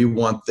 We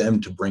want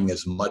them to bring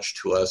as much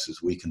to us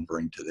as we can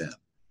bring to them.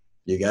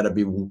 You got to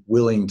be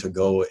willing to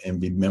go and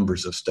be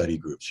members of study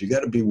groups. You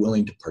got to be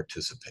willing to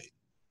participate.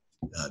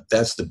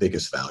 That's the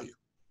biggest value.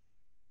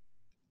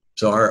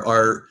 So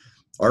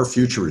our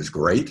future is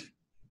great.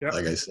 Yep.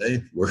 Like I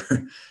say,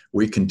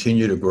 we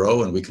continue to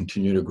grow, and we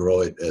continue to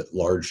grow at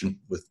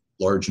with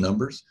large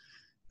numbers,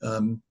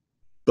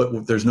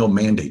 but there's no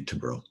mandate to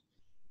grow.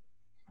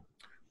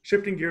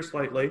 Shifting gears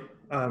slightly,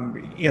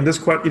 and this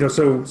this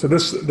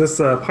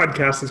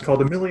podcast is called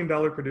the $1 Million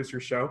Producer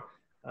Show.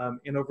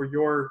 And over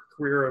your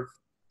career of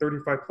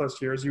 35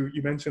 plus years, you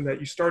mentioned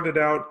that you started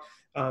out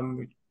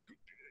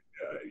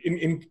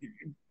in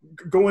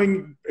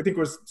going, I think it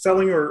was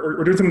selling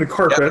or doing something in the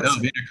carpets.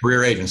 Yeah, being a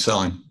career agent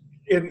selling.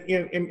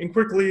 and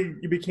quickly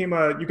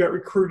you got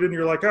recruited and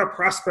you're like,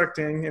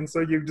 prospecting. And so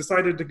you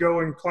decided to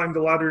go and climb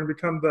the ladder and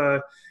become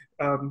the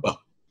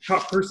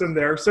top person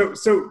there. So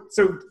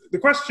the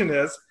question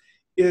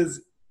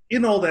is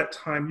in all that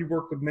time, you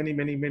worked with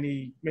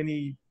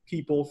many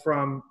people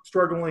from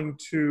struggling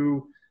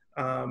to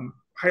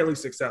highly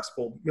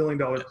successful $1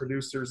 million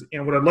producers.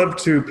 And what I'd love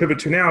to pivot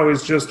to now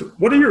is just,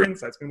 what are your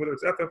insights? I mean, whether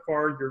it's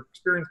FFR, your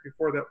experience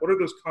before that, what are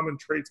those common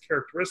traits,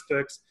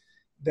 characteristics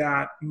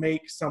that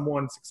make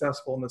someone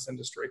successful in this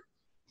industry?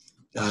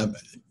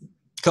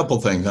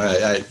 Couple things.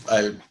 I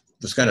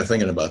was kind of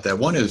thinking about that.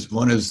 One is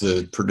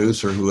the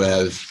producer who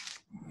is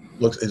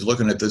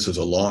looking at this as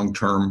a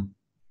long-term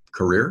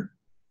career.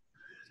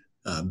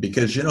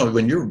 Because,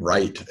 when you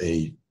write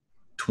a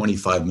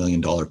 $25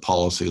 million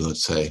policy,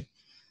 let's say,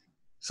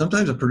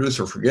 sometimes a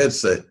producer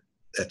forgets that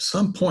at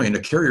some point a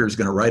carrier is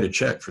going to write a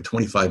check for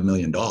 $25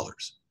 million.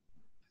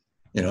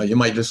 You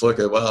might just look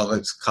at, well,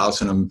 it's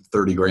costing them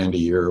 $30,000 a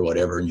year or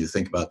whatever, and you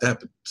think about that,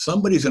 but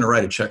somebody's going to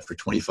write a check for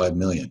 $25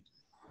 million.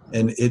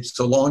 And it's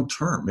a long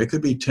term. It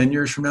could be 10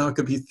 years from now. It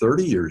could be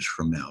 30 years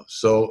from now.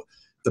 So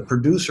the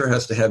producer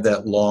has to have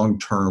that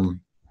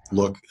long-term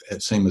look,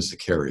 same as the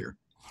carrier,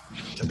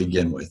 to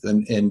begin with,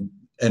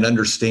 and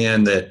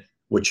understand that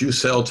what you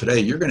sell today,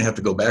 you're going to have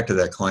to go back to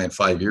that client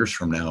 5 years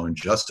from now and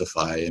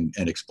justify and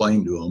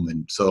explain to them.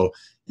 And so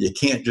you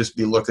can't just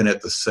be looking at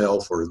the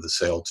sale for the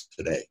sale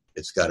today.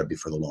 It's got to be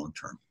for the long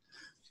term.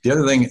 The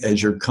other thing,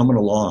 as you're coming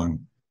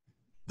along,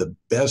 the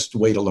best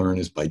way to learn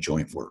is by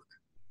joint work.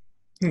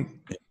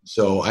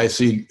 So I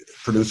see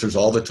producers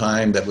all the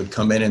time that would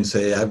come in and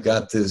say, I've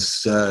got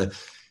this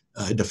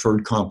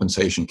deferred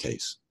compensation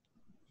case.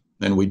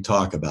 And we'd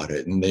talk about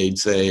it, and I'd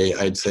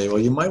say, well,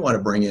 you might want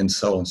to bring in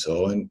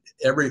so-and-so. And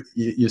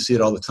you see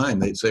it all the time.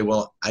 They'd say,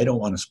 well, I don't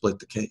want to split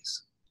the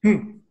case.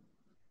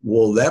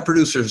 Well, that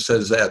producer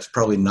says that's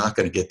probably not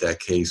going to get that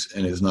case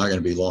and is not going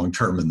to be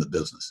long-term in the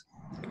business.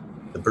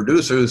 The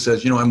producer who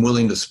says, I'm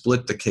willing to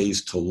split the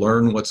case to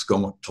learn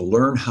to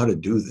learn how to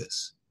do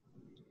this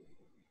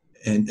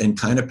and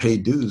kind of pay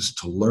dues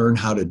to learn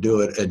how to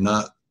do it and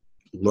not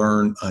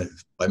learn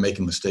by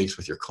making mistakes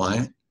with your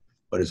client,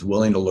 but is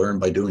willing to learn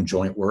by doing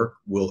joint work,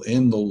 will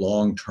in the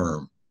long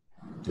term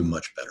do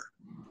much better.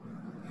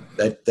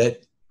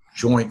 That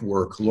joint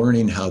work,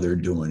 learning how they're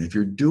doing. If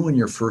you're doing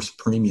your first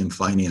premium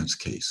finance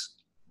case,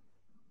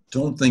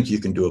 don't think you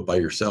can do it by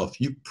yourself.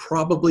 You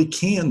probably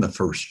can the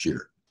first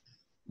year.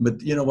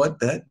 But you know what?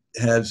 That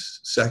has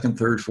second,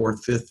 third,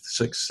 fourth, fifth,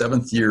 sixth,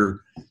 seventh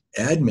year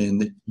admin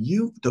that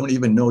you don't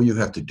even know you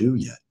have to do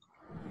yet.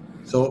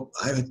 So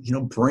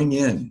bring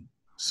in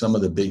some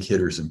of the big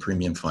hitters in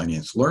premium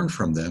finance, learn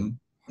from them,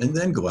 and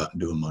then go out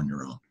and do them on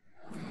your own.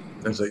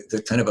 There's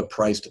kind of a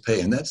price to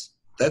pay, and that's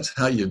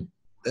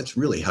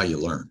really how you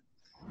learn.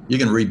 You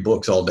can read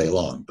books all day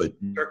long, but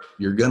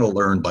you're going to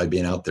learn by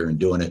being out there and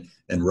doing it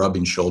and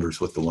rubbing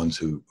shoulders with the ones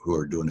who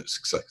are doing it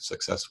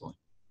successfully.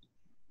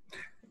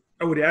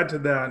 I would add to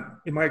that,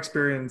 in my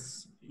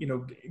experience,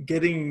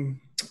 getting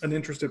an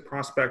interested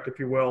prospect, if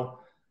you will,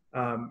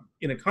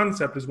 in a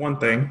concept is one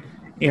thing,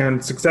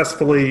 and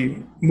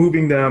successfully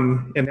moving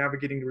them and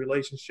navigating the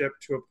relationship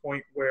to a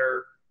point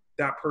where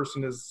that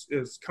person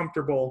is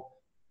comfortable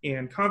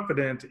and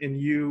confident in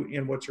you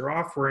and what you're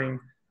offering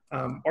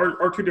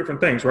are two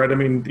different things, right? I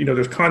mean,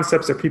 there's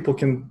concepts that people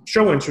can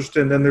show interest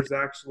in, then there's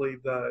actually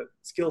the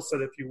skill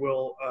set, if you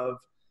will, of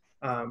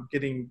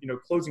getting,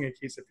 closing a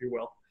case, if you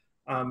will.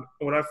 And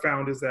what I've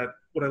found is that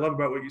what I love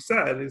about what you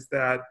said is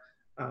that,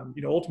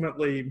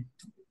 ultimately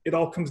it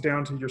all comes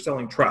down to you're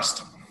selling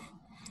trust.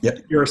 Yep.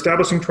 You're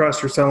establishing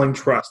trust, you're selling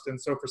trust.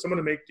 And so for someone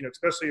to make,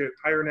 especially a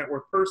higher net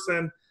worth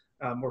person,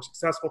 more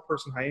successful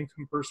person, high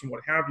income person,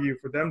 what have you,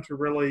 for them to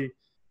really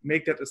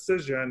make that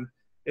decision,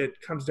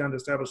 it comes down to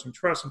establishing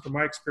trust. And from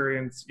my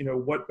experience,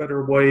 what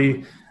better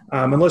way,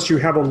 unless you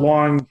have a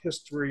long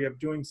history of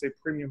doing, say,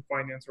 premium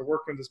finance or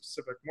working in the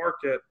specific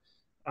market,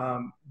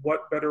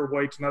 what better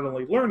way to not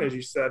only learn, as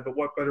you said, but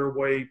what better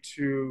way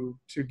to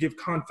give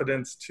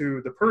confidence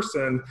to the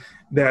person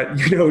that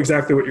you know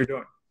exactly what you're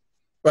doing.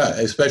 Right,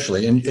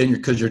 especially, and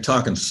because you're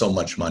talking so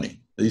much money.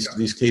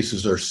 These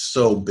cases are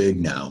so big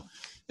now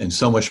and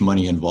so much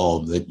money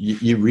involved that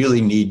you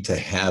really need to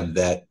have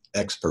that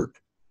expert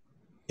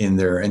in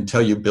there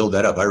until you build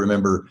that up. I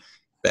remember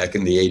back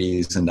in the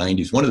 80s and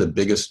 90s, one of the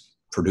biggest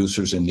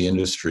producers in the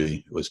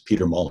industry was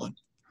Peter Mullen.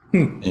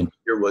 And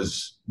Peter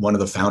was one of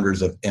the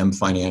founders of M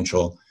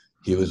Financial.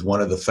 He was one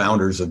of the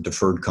founders of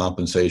Deferred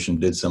Compensation,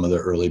 did some of the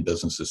early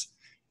businesses.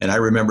 And I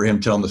remember him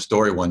telling the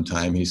story one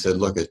time. He said,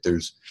 look,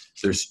 there's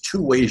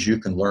two ways you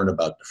can learn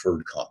about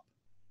deferred comp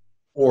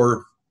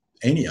or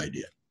any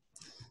idea.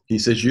 He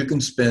says, you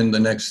can spend the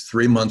next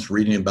 3 months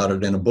reading about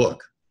it in a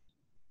book.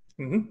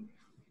 Mm-hmm.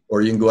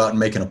 Or you can go out and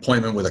make an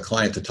appointment with a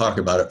client to talk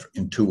about it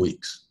in 2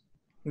 weeks.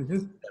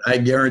 Mm-hmm. I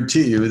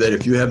guarantee you that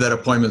if you have that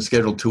appointment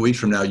scheduled 2 weeks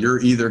from now,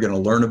 you're either going to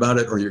learn about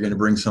it or you're going to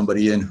bring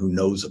somebody in who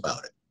knows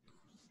about it.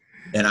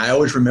 And I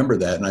always remember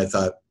that. And I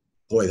thought,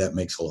 boy, that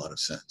makes a lot of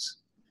sense.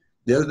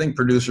 The other thing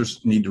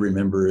producers need to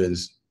remember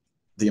is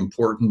the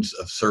importance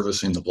of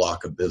servicing the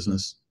block of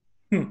business,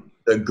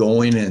 the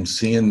going and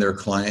seeing their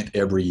client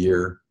every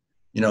year.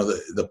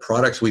 The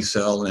products we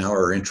sell now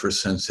are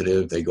interest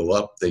sensitive. They go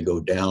up, they go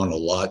down a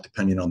lot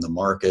depending on the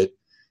market.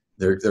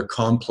 They're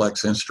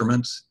complex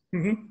instruments.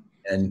 Mm-hmm.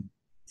 And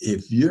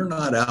if you're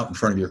not out in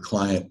front of your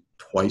client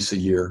twice a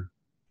year,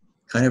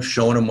 kind of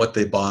showing them what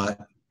they bought,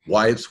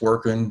 why it's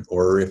working,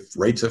 or if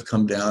rates have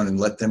come down, and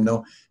let them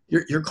know,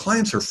 your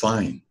clients are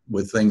fine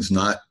with things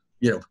not,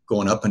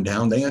 going up and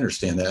down. They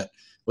understand that.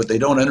 What they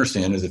don't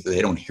understand is if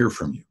they don't hear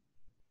from you.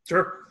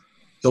 Sure.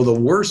 So the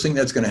worst thing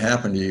that's going to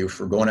happen to you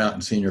for going out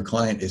and seeing your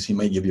client is he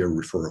may give you a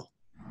referral.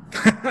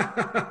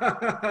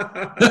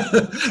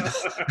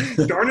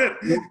 Darn it.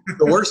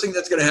 The worst thing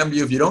that's going to happen to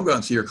you if you don't go out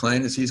and see your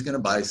client is he's going to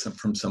buy some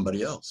from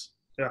somebody else.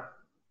 Yeah.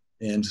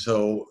 And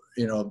so,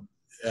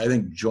 I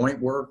think joint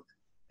work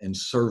and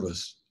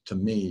service to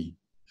me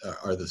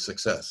are the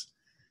success.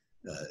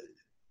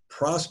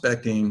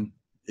 Prospecting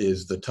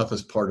is the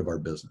toughest part of our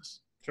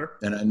business. Sure.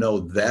 And I know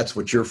that's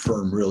what your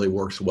firm really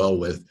works well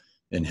with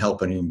in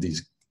helping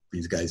these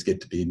guys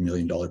get to be $1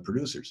 million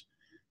producers.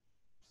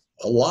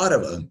 A lot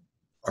of them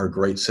are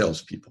great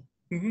salespeople.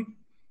 Mm-hmm.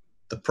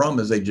 The problem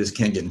is they just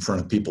can't get in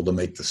front of people to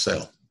make the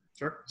sale.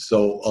 Sure.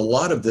 So a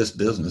lot of this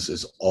business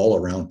is all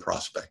around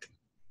prospecting.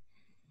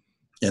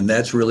 And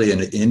that's really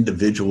an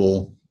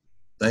individual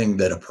thing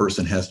that a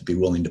person has to be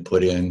willing to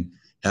put in,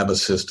 have a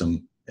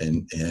system,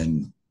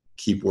 and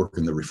keep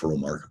working the referral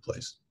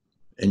marketplace.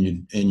 And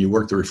you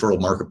work the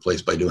referral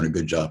marketplace by doing a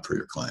good job for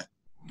your client.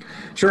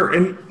 Sure,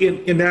 and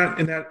in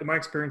my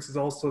experience is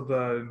also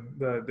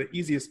the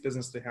easiest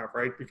business to have,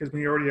 right? Because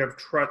when you already have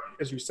trust,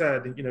 as you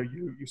said,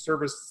 you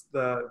service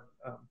the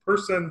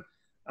person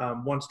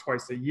once,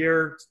 twice a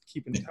year,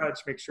 keep in touch,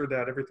 make sure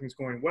that everything's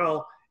going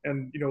well,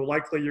 and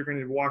likely you're going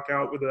to walk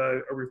out with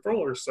a referral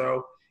or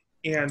so.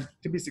 And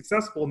to be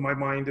successful, in my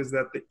mind, is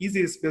that the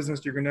easiest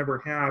business you're going to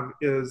ever have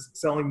is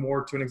selling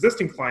more to an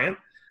existing client.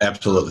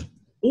 Absolutely.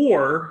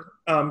 Or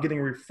getting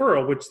a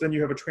referral, which then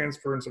you have a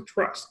transference of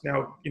trust.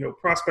 Now,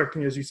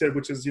 prospecting, as you said,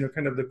 which is,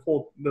 kind of the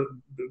core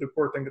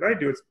thing that I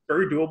do, it's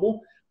very doable,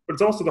 but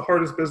it's also the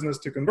hardest business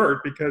to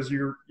convert because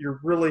you're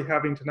really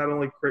having to not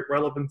only create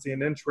relevancy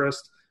and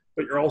interest,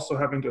 but you're also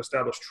having to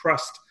establish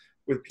trust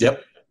with people.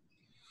 Yep.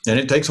 And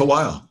it takes a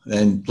while.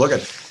 And look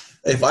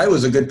if I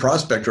was a good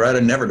prospector, I'd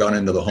have never gone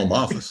into the home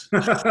office.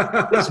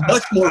 It's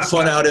much more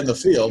fun out in the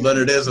field than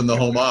it is in the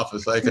home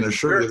office. I can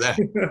assure you that.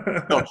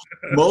 No,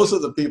 most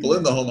of the people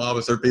in the home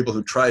office are people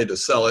who tried to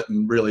sell it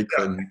and really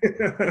couldn't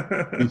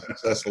be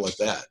successful at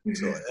that.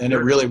 So, and it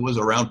really was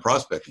around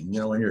prospecting.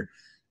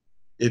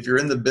 If you're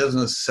in the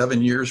business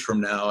 7 years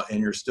from now and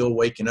you're still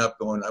waking up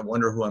going, I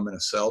wonder who I'm going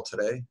to sell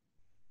today,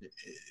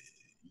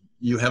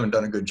 you haven't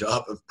done a good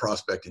job of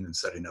prospecting and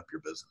setting up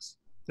your business.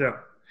 Yeah.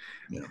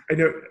 I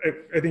know.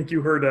 I think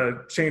you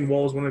heard Shane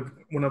Walls,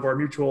 one of our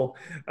mutual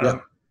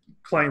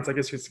clients, I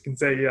guess you can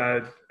say,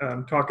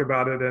 talk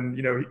about it. And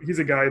he's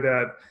a guy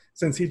that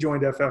since he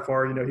joined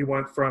FFR, he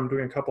went from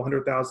doing a couple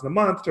 $100,000 a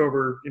month to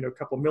over a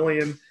couple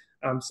million.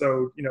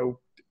 So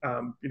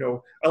I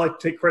like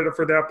to take credit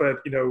for that,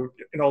 but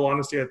in all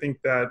honesty, I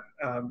think that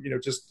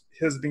just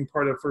his being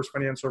part of First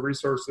Financial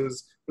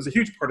Resources was a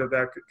huge part of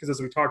that because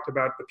as we talked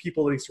about, the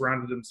people that he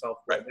surrounded himself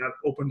with, that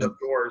opened up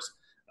doors.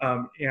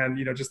 And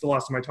just the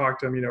last time I talked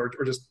to him, or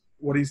just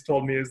what he's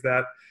told me is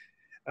that,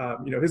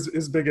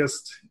 his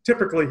biggest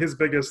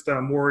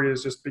worry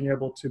is just being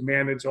able to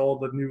manage all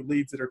the new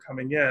leads that are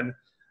coming in,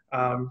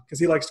 because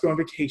he likes to go on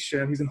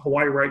vacation. He's in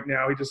Hawaii right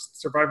now. He just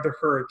survived the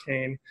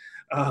hurricane.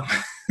 Well,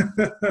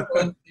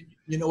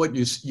 you know what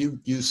you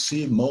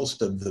see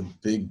most of the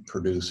big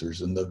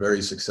producers and the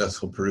very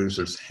successful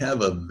producers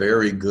have a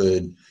very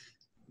good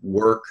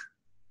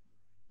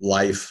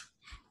work-life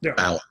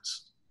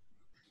balance.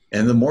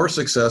 And the more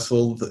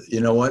successful,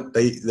 you know what,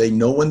 they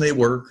know when they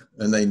work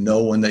and they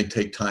know when they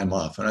take time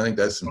off. And I think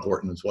that's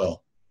important as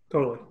well.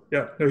 Totally.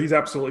 Yeah. No, he's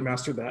absolutely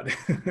mastered that.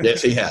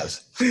 Yes, he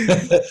has.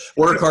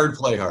 Work hard,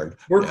 play hard.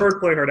 Work hard,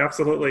 play hard.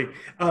 Absolutely.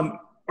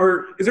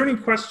 Is there any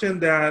question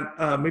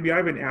that maybe I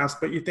haven't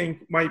asked, but you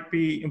think might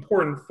be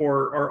important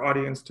for our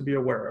audience to be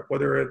aware of,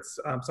 whether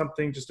it's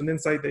something, just an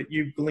insight that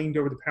you've gleaned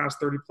over the past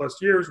 30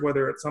 plus years,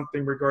 whether it's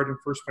something regarding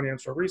First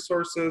Financial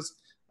Resources,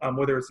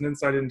 whether it's an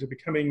insight into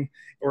becoming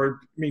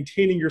or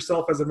maintaining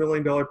yourself as $1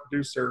 million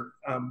producer?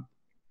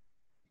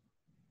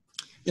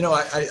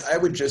 I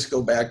would just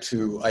go back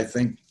to, I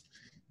think,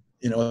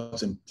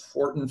 it's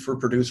important for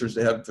producers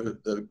to have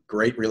the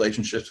great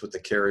relationships with the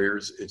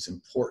carriers. It's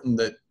important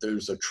that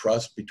there's a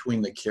trust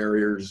between the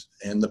carriers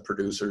and the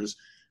producers,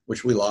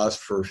 which we lost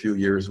for a few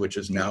years, which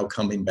is now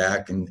coming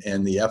back, and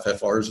the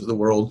FFRs of the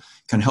world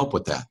can help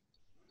with that.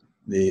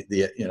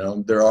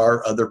 There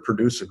are other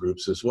producer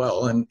groups as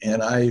well,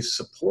 and I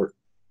support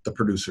the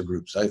producer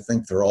groups. I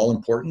think they're all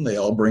important. They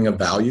all bring a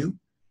value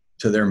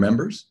to their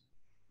members.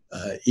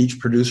 Each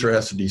producer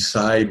has to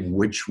decide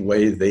which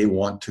way they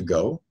want to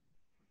go.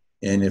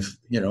 And if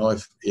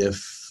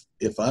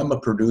I'm a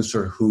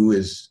producer who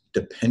is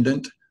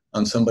dependent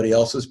on somebody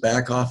else's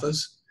back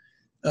office,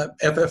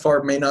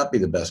 FFR may not be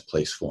the best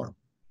place for them.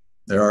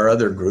 There are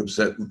other groups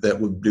that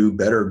would do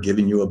better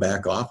giving you a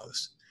back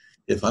office.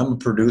 If I'm a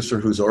producer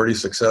who's already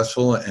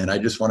successful and I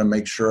just want to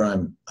make sure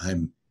I'm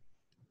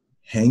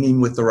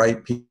hanging with the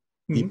right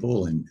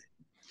people and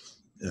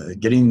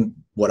getting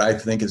what I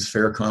think is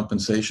fair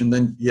compensation,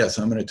 then yes,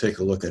 I'm going to take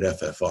a look at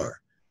FFR.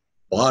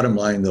 Bottom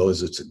line, though,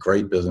 is it's a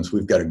great business.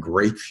 We've got a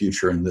great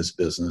future in this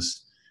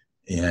business.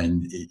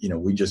 And,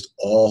 we just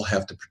all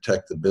have to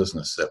protect the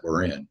business that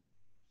we're in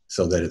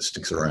so that it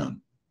sticks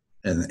around.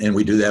 And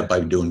we do that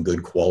by doing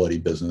good quality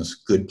business,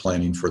 good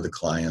planning for the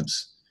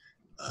clients.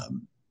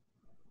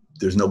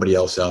 There's nobody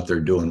else out there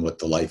doing what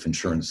the life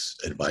insurance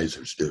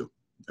advisors do.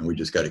 And we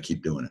just got to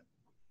keep doing it.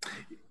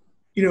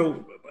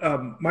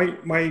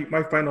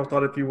 My final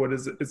thought, if you would,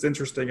 is it's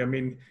interesting. I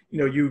mean,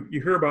 you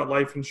hear about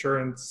life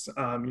insurance,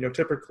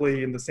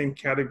 typically in the same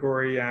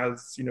category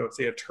as,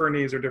 say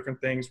attorneys or different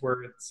things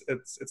where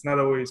it's not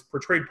always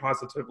portrayed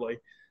positively.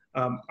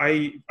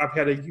 I've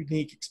had a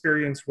unique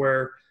experience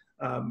where,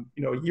 a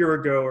year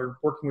ago or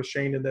working with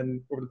Shane, and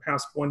then over the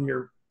past 1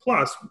 year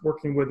plus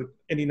working with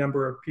any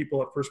number of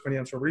people at First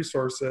Financial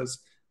Resources,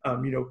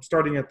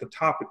 starting at the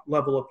top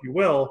level, if you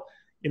will,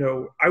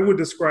 I would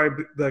describe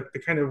the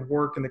kind of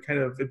work and the kind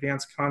of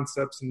advanced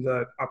concepts and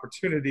the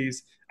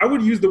opportunities. I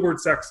would use the word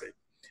sexy.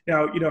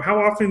 Now, how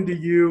often do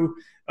you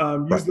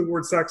use the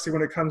word sexy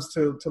when it comes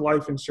to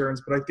life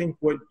insurance? But I think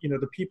what,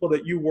 the people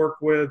that you work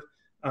with,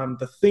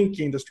 the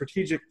thinking, the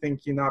strategic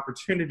thinking, the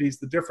opportunities,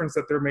 the difference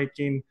that they're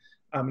making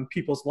in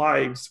people's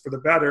lives for the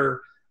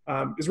better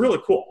is really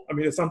cool. I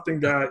mean, it's something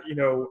that,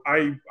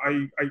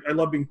 I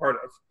love being part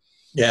of.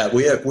 Yeah,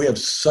 we have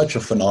such a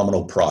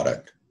phenomenal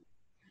product.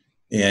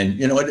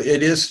 And,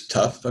 it is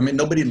tough. I mean,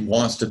 nobody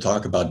wants to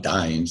talk about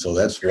dying. So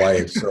that's why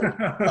it's so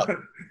tough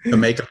to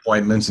make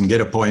appointments and get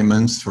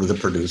appointments for the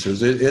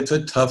producers. It's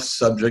a tough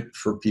subject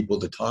for people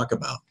to talk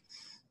about.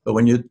 But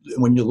when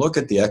you look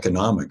at the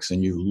economics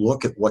and you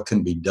look at what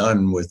can be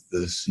done with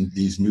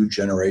these new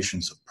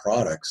generations of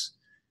products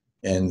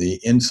and the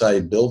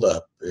inside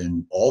buildup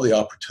and all the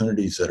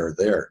opportunities that are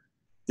there,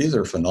 these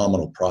are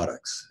phenomenal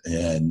products.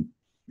 And,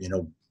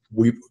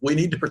 we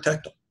need to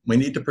protect them. We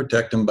need to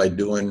protect them by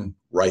doing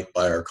right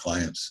by our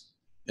clients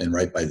and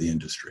right by the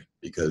industry,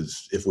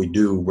 because if we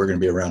do, we're going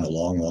to be around a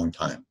long, long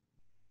time.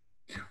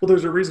 Well,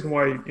 there's a reason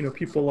why,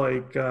 people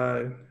like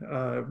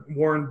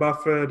Warren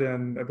Buffett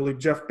and I believe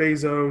Jeff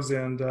Bezos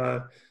and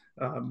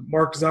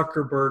Mark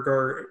Zuckerberg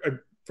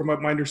are, from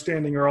what my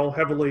understanding, are all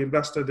heavily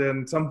invested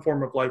in some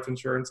form of life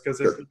insurance because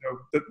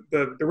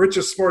the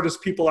richest,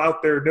 smartest people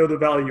out there know the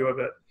value of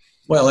it.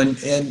 Well,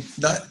 and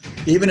not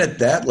even at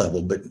that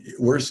level, but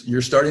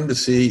you're starting to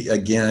see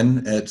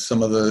again at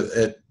some of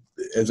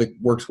as it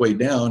works way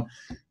down,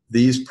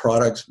 these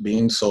products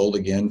being sold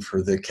again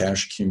for the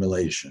cash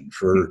accumulation,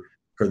 for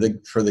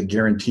the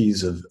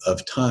guarantees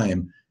of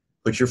time.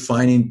 But you're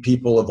finding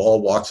people of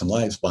all walks and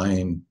lives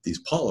buying these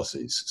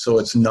policies, so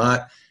it's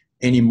not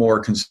anymore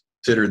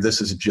considered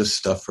this is just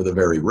stuff for the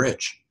very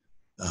rich.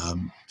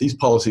 These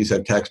policies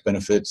have tax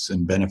benefits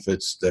and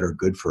benefits that are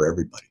good for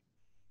everybody.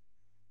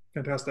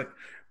 Fantastic.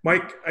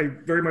 Mike, I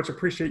very much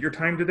appreciate your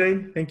time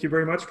today. Thank you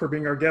very much for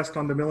being our guest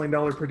on the $1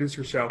 Million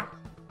Producer Show.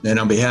 And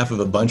on behalf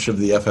of a bunch of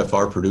the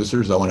FFR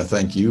producers, I want to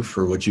thank you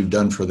for what you've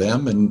done for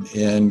them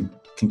and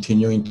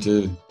continuing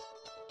to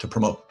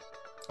promote.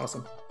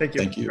 Awesome. Thank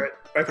you. Thank you. All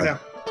right. Bye for now.